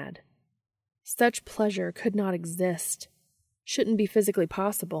going mad. Such pleasure could not exist, shouldn't be physically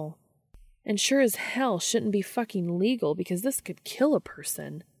possible, and sure as hell shouldn't be fucking legal because this could kill a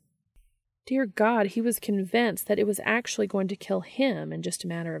person. Dear God, he was convinced that it was actually going to kill him in just a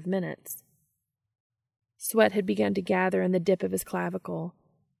matter of minutes. Sweat had begun to gather in the dip of his clavicle,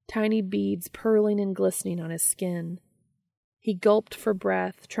 tiny beads purling and glistening on his skin. He gulped for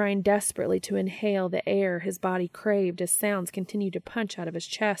breath, trying desperately to inhale the air his body craved as sounds continued to punch out of his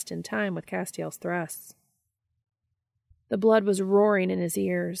chest in time with Castiel's thrusts. The blood was roaring in his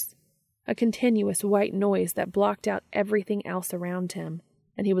ears, a continuous white noise that blocked out everything else around him,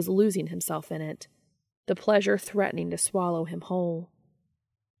 and he was losing himself in it, the pleasure threatening to swallow him whole.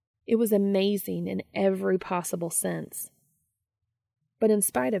 It was amazing in every possible sense. But in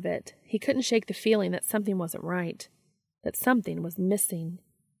spite of it, he couldn't shake the feeling that something wasn't right, that something was missing.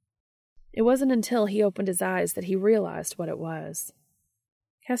 It wasn't until he opened his eyes that he realized what it was.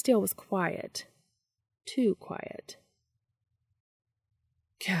 Castiel was quiet. Too quiet.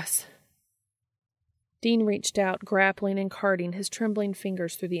 Cass. Dean reached out, grappling and carting his trembling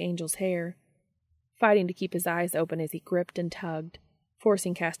fingers through the angel's hair, fighting to keep his eyes open as he gripped and tugged,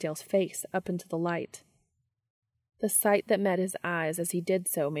 forcing Castiel's face up into the light. The sight that met his eyes as he did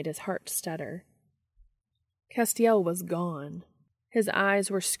so made his heart stutter. Castiel was gone. His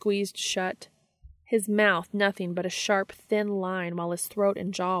eyes were squeezed shut, his mouth nothing but a sharp, thin line while his throat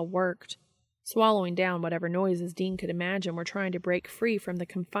and jaw worked, swallowing down whatever noises Dean could imagine were trying to break free from the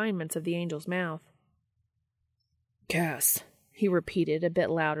confinements of the angel's mouth. Cass, he repeated, a bit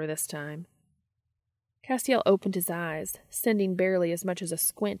louder this time. Castiel opened his eyes, sending barely as much as a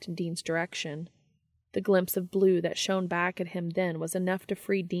squint in Dean's direction. The glimpse of blue that shone back at him then was enough to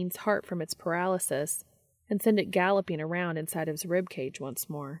free Dean's heart from its paralysis and send it galloping around inside of his ribcage once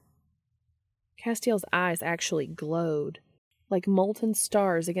more. Castiel's eyes actually glowed, like molten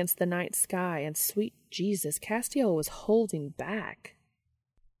stars against the night sky, and sweet Jesus, Castiel was holding back.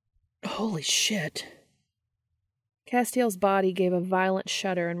 Holy shit. Castiel's body gave a violent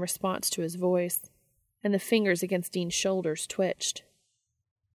shudder in response to his voice, and the fingers against Dean's shoulders twitched.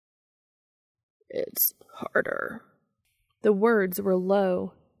 It's harder. The words were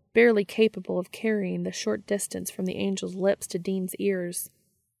low, barely capable of carrying the short distance from the angel's lips to Dean's ears.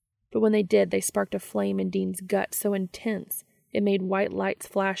 But when they did, they sparked a flame in Dean's gut so intense it made white lights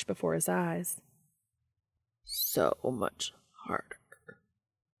flash before his eyes. So much harder.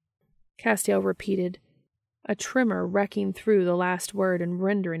 Castiel repeated, a tremor wrecking through the last word and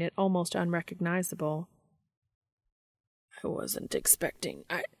rendering it almost unrecognizable. I wasn't expecting.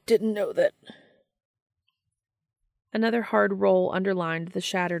 I didn't know that. Another hard roll underlined the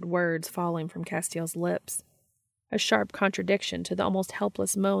shattered words falling from Castiel's lips, a sharp contradiction to the almost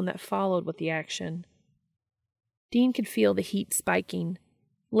helpless moan that followed with the action. Dean could feel the heat spiking,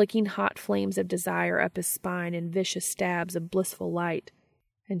 licking hot flames of desire up his spine in vicious stabs of blissful light,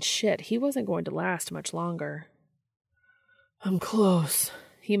 and shit, he wasn't going to last much longer. I'm close,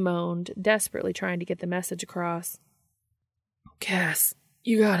 he moaned, desperately trying to get the message across. Cass,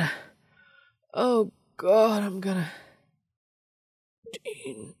 you gotta... Oh, God, I'm gonna...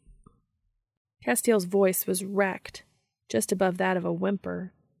 Dean... Castiel's voice was wrecked, just above that of a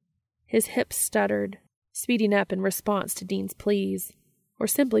whimper. His hips stuttered, speeding up in response to Dean's pleas, or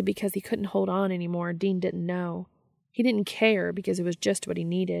simply because he couldn't hold on anymore. Dean didn't know. He didn't care because it was just what he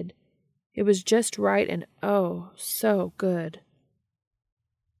needed. It was just right and oh, so good.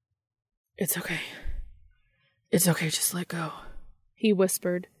 It's okay. It's okay, just let go, he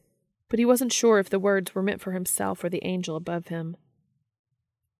whispered, but he wasn't sure if the words were meant for himself or the angel above him.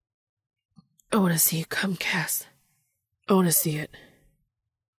 I want to see you come, Cass. I want to see it.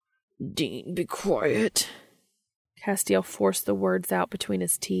 Dean, be quiet. Castiel forced the words out between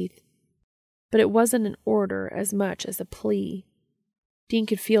his teeth. But it wasn't an order as much as a plea. Dean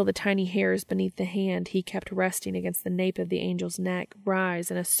could feel the tiny hairs beneath the hand he kept resting against the nape of the angel's neck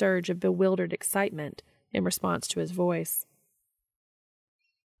rise in a surge of bewildered excitement in response to his voice.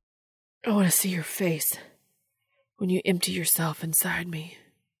 I want to see your face when you empty yourself inside me.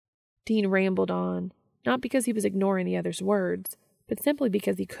 Dean rambled on, not because he was ignoring the other's words, but simply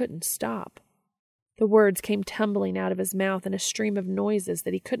because he couldn't stop. The words came tumbling out of his mouth in a stream of noises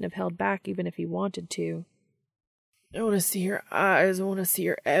that he couldn't have held back even if he wanted to. I want to see your eyes. I want to see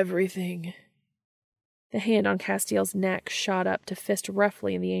your everything. The hand on Castiel's neck shot up to fist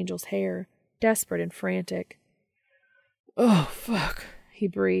roughly in the angel's hair, desperate and frantic. "Oh, fuck," he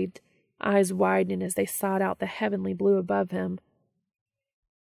breathed, eyes widening as they sought out the heavenly blue above him.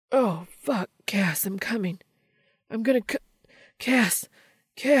 "Oh, fuck, Cass, I'm coming. I'm gonna Cass!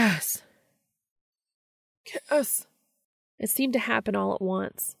 Cass! Cass!" It seemed to happen all at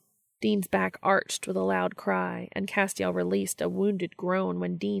once. Dean's back arched with a loud cry, and Castiel released a wounded groan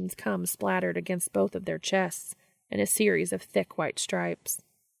when Dean's cum splattered against both of their chests in a series of thick white stripes.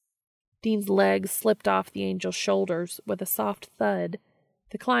 Dean's legs slipped off the angel's shoulders with a soft thud,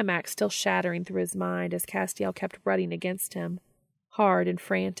 the climax still shattering through his mind as Castiel kept running against him, hard and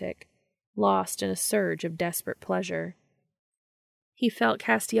frantic, lost in a surge of desperate pleasure. He felt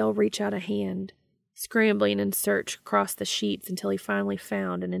Castiel reach out a hand, scrambling in search across the sheets until he finally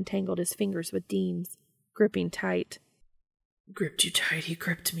found and entangled his fingers with Dean's, gripping tight. "Gripped you tight, he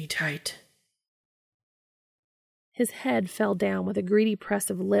gripped me tight." His head fell down with a greedy press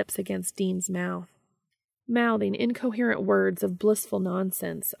of lips against Dean's mouth, mouthing incoherent words of blissful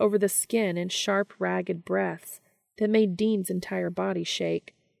nonsense over the skin in sharp, ragged breaths that made Dean's entire body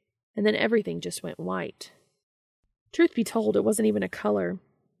shake, and then everything just went white. Truth be told, it wasn't even a color.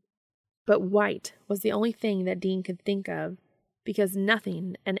 But white was the only thing that Dean could think of, because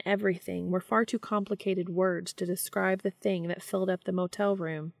nothing and everything were far too complicated words to describe the thing that filled up the motel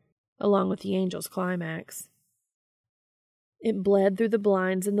room, along with the angel's climax. It bled through the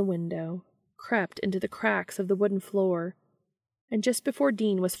blinds in the window, crept into the cracks of the wooden floor, and just before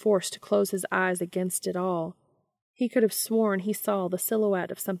Dean was forced to close his eyes against it all, he could have sworn he saw the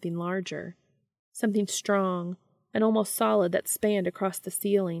silhouette of something larger, something strong and almost solid that spanned across the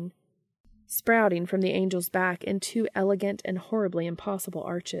ceiling, sprouting from the angel's back in two elegant and horribly impossible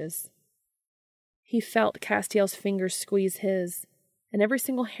arches. He felt Castiel's fingers squeeze his, and every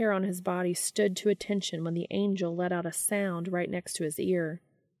single hair on his body stood to attention when the angel let out a sound right next to his ear.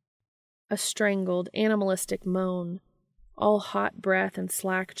 A strangled, animalistic moan, all hot breath and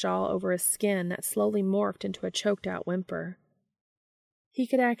slack jaw over a skin that slowly morphed into a choked-out whimper. He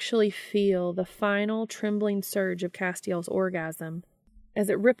could actually feel the final, trembling surge of Castiel's orgasm as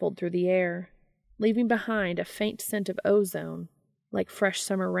it rippled through the air, leaving behind a faint scent of ozone, like fresh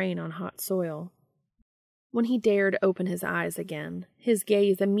summer rain on hot soil. When he dared open his eyes again, his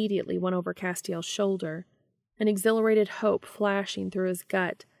gaze immediately went over Castiel's shoulder, an exhilarated hope flashing through his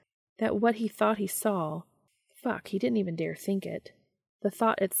gut that what he thought he saw, he didn't even dare think it, the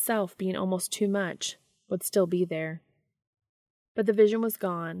thought itself being almost too much, would still be there. But the vision was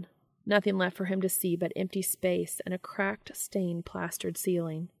gone, nothing left for him to see but empty space and a cracked, stained, plastered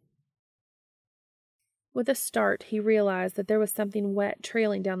ceiling. With a start, he realized that there was something wet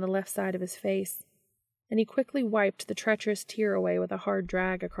trailing down the left side of his face, and he quickly wiped the treacherous tear away with a hard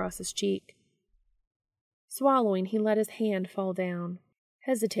drag across his cheek. Swallowing, he let his hand fall down,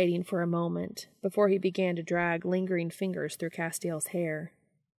 hesitating for a moment before he began to drag lingering fingers through Castiel's hair.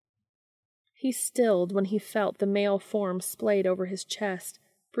 He stilled when he felt the male form splayed over his chest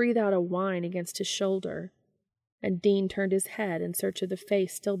breathe out a whine against his shoulder, and Dean turned his head in search of the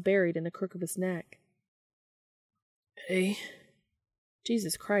face still buried in the crook of his neck. "Hey?"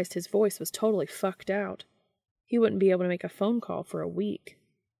 Jesus Christ, his voice was totally fucked out. He wouldn't be able to make a phone call for a week.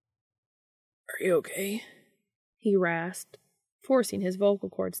 "Are you okay?" he rasped, forcing his vocal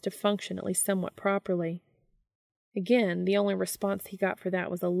cords to function at least somewhat properly. Again, the only response he got for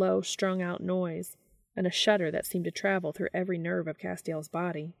that was a low, strung-out noise, and a shudder that seemed to travel through every nerve of Castiel's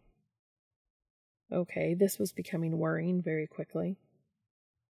body. Okay, this was becoming worrying very quickly.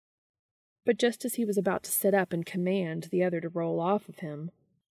 But just as he was about to sit up and command the other to roll off of him,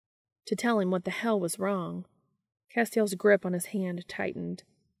 to tell him what the hell was wrong, Castiel's grip on his hand tightened,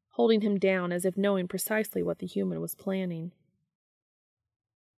 holding him down as if knowing precisely what the human was planning.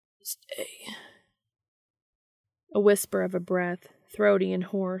 "Stay." A whisper of a breath, throaty and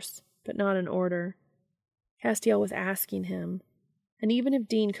hoarse, but not in order. Castiel was asking him, and even if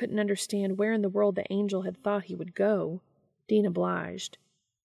Dean couldn't understand where in the world the angel had thought he would go, Dean obliged,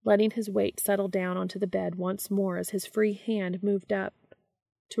 letting his weight settle down onto the bed once more as his free hand moved up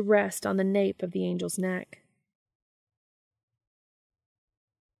to rest on the nape of the angel's neck.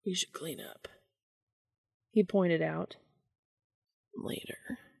 "We should clean up," he pointed out.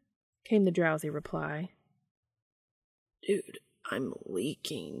 "Later," came the drowsy reply. "Dude, I'm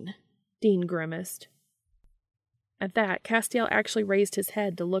leaking," Dean grimaced. At that, Castiel actually raised his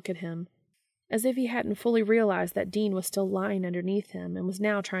head to look at him, as if he hadn't fully realized that Dean was still lying underneath him and was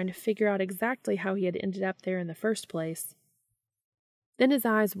now trying to figure out exactly how he had ended up there in the first place. Then his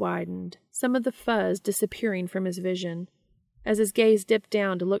eyes widened, some of the fuzz disappearing from his vision, as his gaze dipped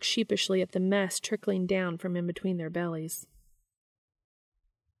down to look sheepishly at the mess trickling down from in between their bellies.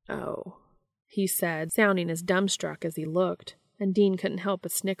 "Oh," he said, sounding as dumbstruck as he looked, and Dean couldn't help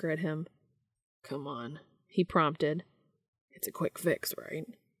but snicker at him. Come on, he prompted. It's a quick fix, right?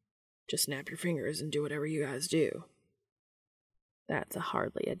 Just snap your fingers and do whatever you guys do. That's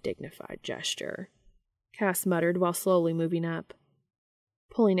hardly a dignified gesture, Cass muttered while slowly moving up,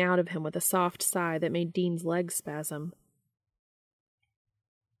 pulling out of him with a soft sigh that made Dean's legs spasm.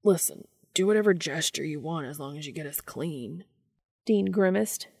 Listen, do whatever gesture you want as long as you get us clean. Dean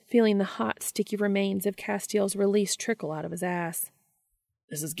grimaced, feeling the hot, sticky remains of Castiel's release trickle out of his ass.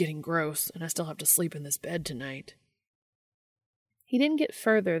 This is getting gross, and I still have to sleep in this bed tonight. He didn't get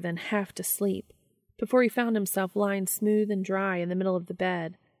further than half to sleep before he found himself lying smooth and dry in the middle of the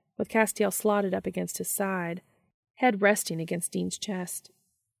bed, with Castiel slotted up against his side, head resting against Dean's chest.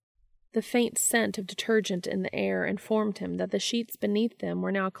 The faint scent of detergent in the air informed him that the sheets beneath them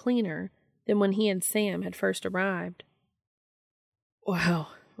were now cleaner than when he and Sam had first arrived. Wow,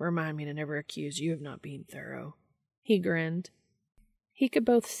 remind me to never accuse you of not being thorough. He grinned. He could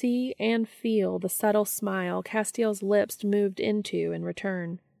both see and feel the subtle smile Castiel's lips moved into in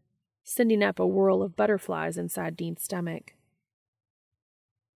return, sending up a whirl of butterflies inside Dean's stomach.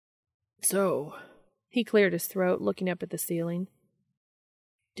 So, he cleared his throat, looking up at the ceiling.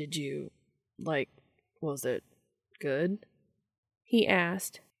 Did you, was it good? He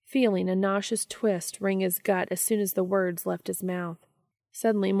asked, feeling a nauseous twist wring his gut as soon as the words left his mouth,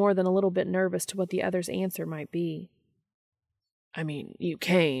 suddenly more than a little bit nervous to what the other's answer might be. I mean, you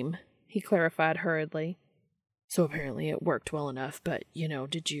came, he clarified hurriedly. So apparently it worked well enough, but,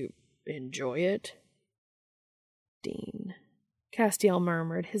 did you enjoy it? Dean, Castiel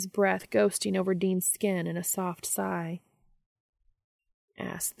murmured, his breath ghosting over Dean's skin in a soft sigh.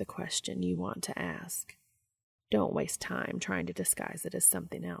 Ask the question you want to ask. Don't waste time trying to disguise it as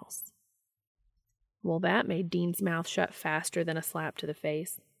something else. Well, that made Dean's mouth shut faster than a slap to the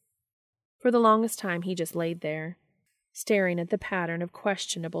face. For the longest time he just laid there, staring at the pattern of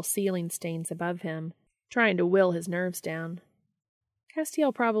questionable ceiling stains above him, trying to will his nerves down.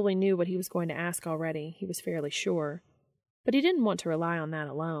 Castiel probably knew what he was going to ask already, he was fairly sure, but he didn't want to rely on that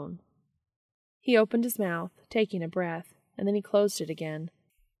alone. He opened his mouth, taking a breath, and then he closed it again,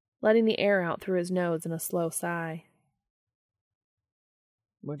 letting the air out through his nose in a slow sigh.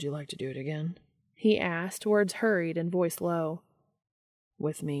 Would you like to do it again? He asked, words hurried and voice low.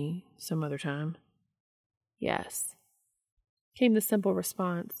 With me some other time? Yes, came the simple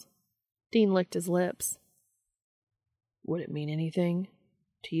response. Dean licked his lips. Would it mean anything?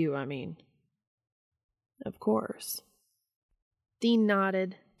 To you, I mean. Of course. Dean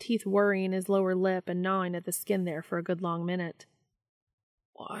nodded, teeth worrying his lower lip and gnawing at the skin there for a good long minute.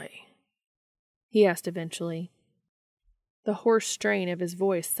 Why? He asked eventually, the hoarse strain of his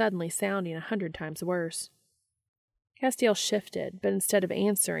voice suddenly sounding 100 times worse. Castiel shifted, but instead of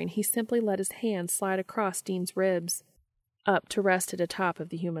answering, he simply let his hand slide across Dean's ribs, up to rest at atop of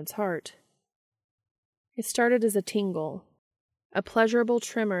the human's heart. It started as a tingle, a pleasurable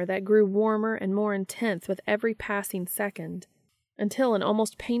tremor that grew warmer and more intense with every passing second, until an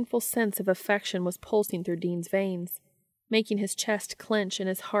almost painful sense of affection was pulsing through Dean's veins, making his chest clench and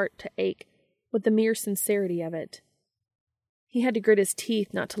his heart to ache with the mere sincerity of it. He had to grit his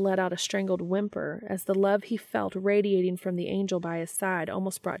teeth not to let out a strangled whimper as the love he felt radiating from the angel by his side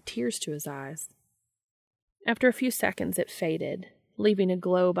almost brought tears to his eyes. After a few seconds it faded, leaving a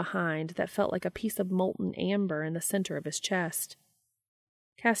glow behind that felt like a piece of molten amber in the center of his chest.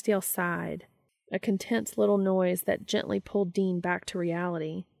 Castiel sighed, a content little noise that gently pulled Dean back to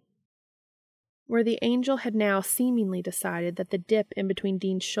reality, where the angel had now seemingly decided that the dip in between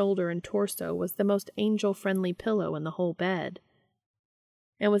Dean's shoulder and torso was the most angel-friendly pillow in the whole bed,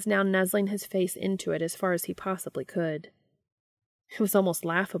 and was now nuzzling his face into it as far as he possibly could. It was almost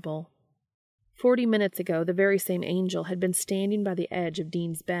laughable. 40 minutes ago, the very same angel had been standing by the edge of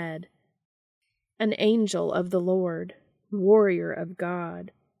Dean's bed. An angel of the Lord, warrior of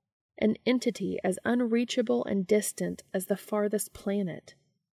God, an entity as unreachable and distant as the farthest planet.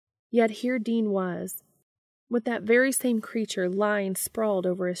 Yet here Dean was, with that very same creature lying sprawled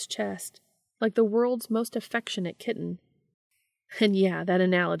over his chest, like the world's most affectionate kitten. And yeah, that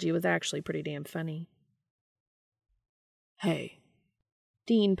analogy was actually pretty damn funny. Hey.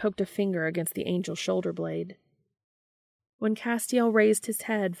 Dean poked a finger against the angel's shoulder blade. When Castiel raised his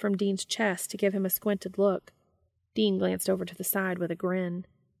head from Dean's chest to give him a squinted look, Dean glanced over to the side with a grin.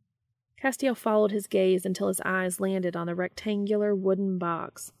 Castiel followed his gaze until his eyes landed on the rectangular wooden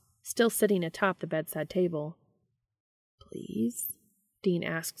box, still sitting atop the bedside table. Please? Dean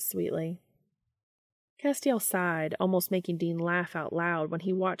asked sweetly. Castiel sighed, almost making Dean laugh out loud when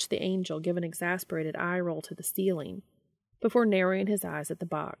he watched the angel give an exasperated eye roll to the ceiling, before narrowing his eyes at the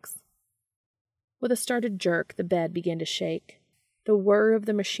box. With a started jerk, the bed began to shake, the whir of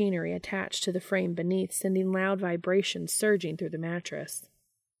the machinery attached to the frame beneath sending loud vibrations surging through the mattress.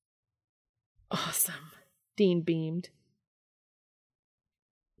 "Awesome," Dean beamed.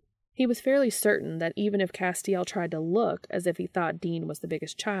 He was fairly certain that even if Castiel tried to look as if he thought Dean was the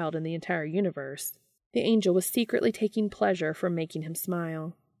biggest child in the entire universe, the angel was secretly taking pleasure from making him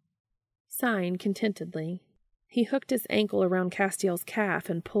smile. Sighing contentedly, he hooked his ankle around Castiel's calf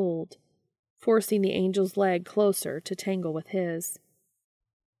and pulled, forcing the angel's leg closer to tangle with his.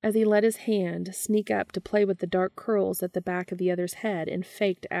 As he let his hand sneak up to play with the dark curls at the back of the other's head in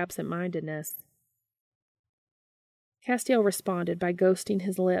faked absent-mindedness. Castiel responded by ghosting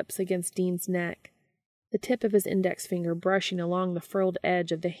his lips against Dean's neck, the tip of his index finger brushing along the furled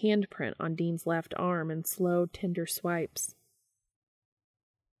edge of the handprint on Dean's left arm in slow, tender swipes.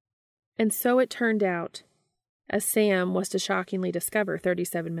 And so it turned out, as Sam was to shockingly discover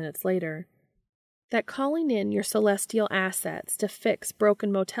 37 minutes later, that calling in your celestial assets to fix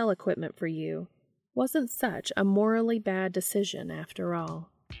broken motel equipment for you wasn't such a morally bad decision after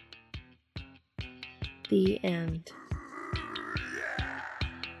all. The end.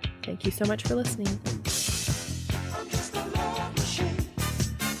 Thank you so much for listening. I'm just a love machine,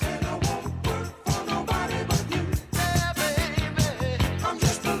 and I won't work for nobody but you. Yeah, baby. I'm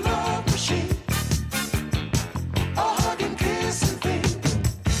just a love machine, a hug and kiss and thing.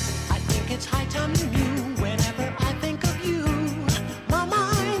 I think it's high time you knew. Whenever I think of you, my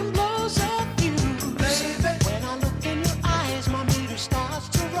mind blows up you, baby. When I look in your eyes, my meter starts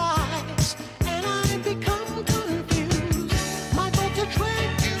to rise, and I become confused. My voltage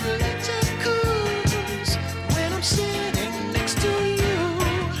regulates when I'm sitting next to you.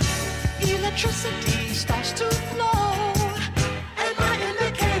 Electricity starts to flow, and my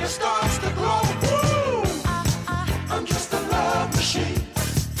indicator starts to glow. Woo! I'm just a love machine,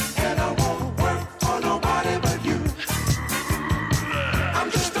 and I won't work for nobody but you. I'm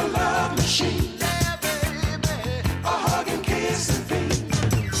just a love machine, yeah, baby. A hug and kiss and thing.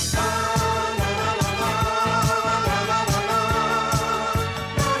 La, la, la, la, la, la, la, la, la,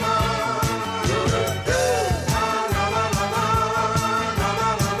 la, la. Do-do-do. La, la, la, la, la, la,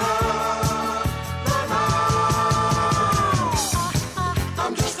 la, la, la, la, la.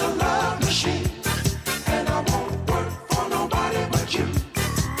 I'm just a love machine, and I won't work for nobody but you.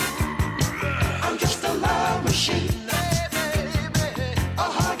 I'm just a love machine, a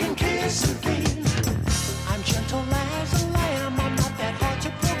hug and kiss and thing. I'm gentle as a lamb, I'm not that hard to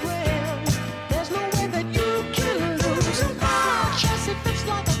program. There's no way that you can lose. My chest, it fits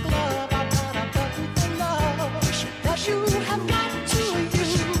like a glove. I've got a button for love that you have got to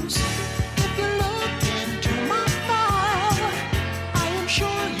use. If you look into my file, I am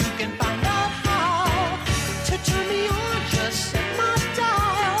sure you can find out how to turn me on. Just set my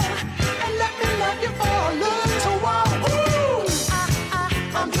dial and let me love you for a little while. Ooh,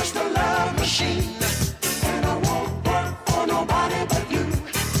 I'm just a love machine, and I won't work for nobody but you.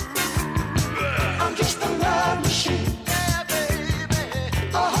 I'm just a love machine, yeah, baby.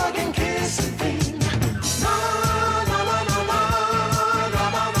 A hug and kiss and thing. La, la, la, la, la, la,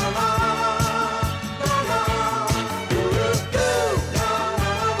 la, la, la, la, la. Do-do-do. La,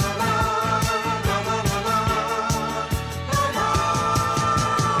 la, la, la, la, la, la, la, la, la.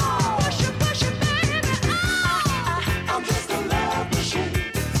 Push it, baby. I'm just a love machine,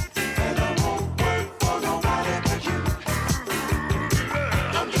 and I won't work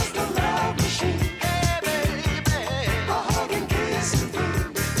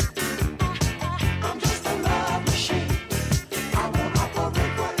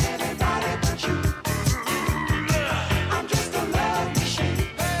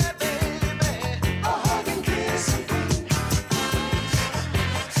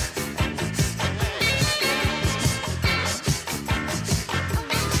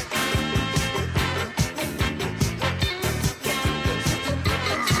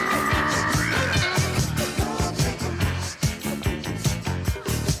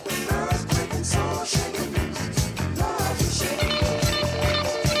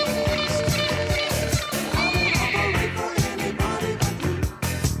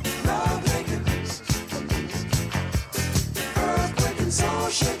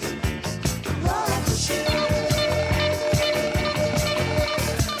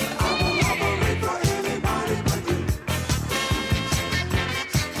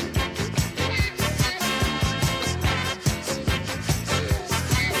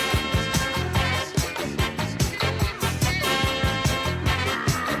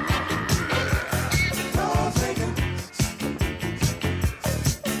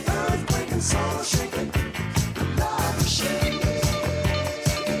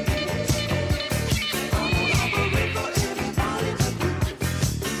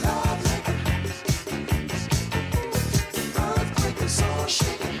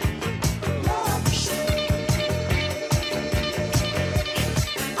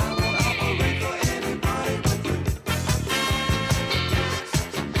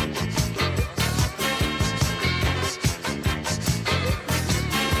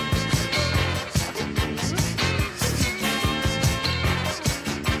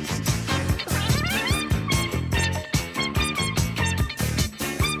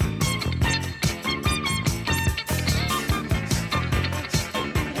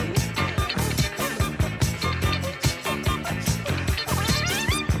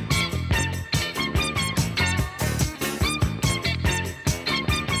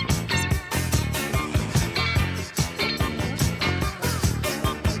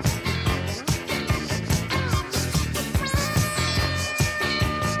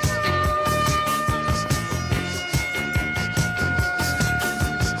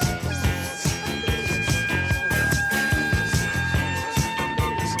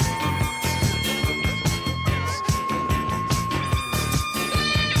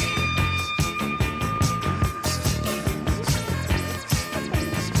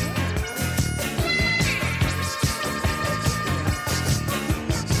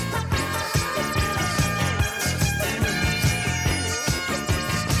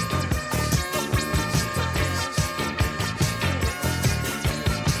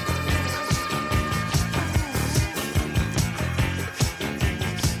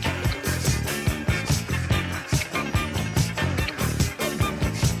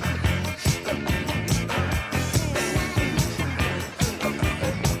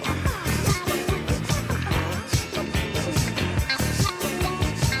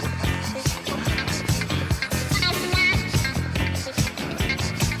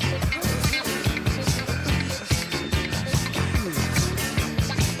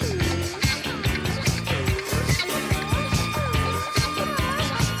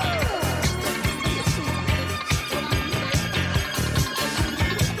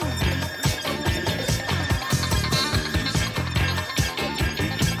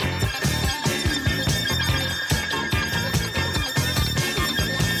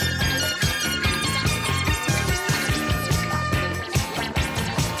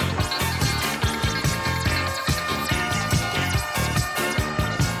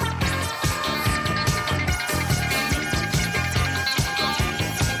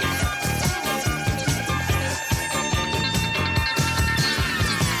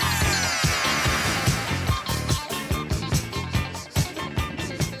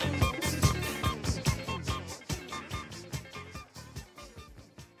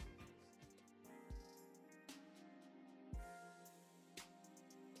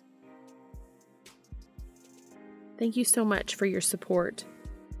Thank you so much for your support.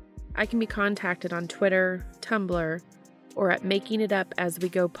 I can be contacted on Twitter, Tumblr, or at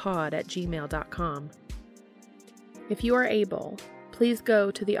makingitupaswegopod@gmail.com. If you are able, please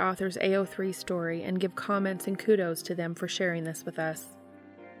go to the author's AO3 story and give comments and kudos to them for sharing this with us.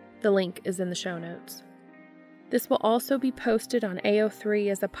 The link is in the show notes. This will also be posted on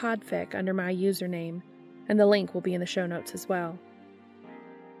AO3 as a podfic under my username, and the link will be in the show notes as well.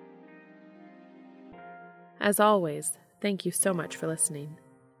 As always, thank you so much for listening.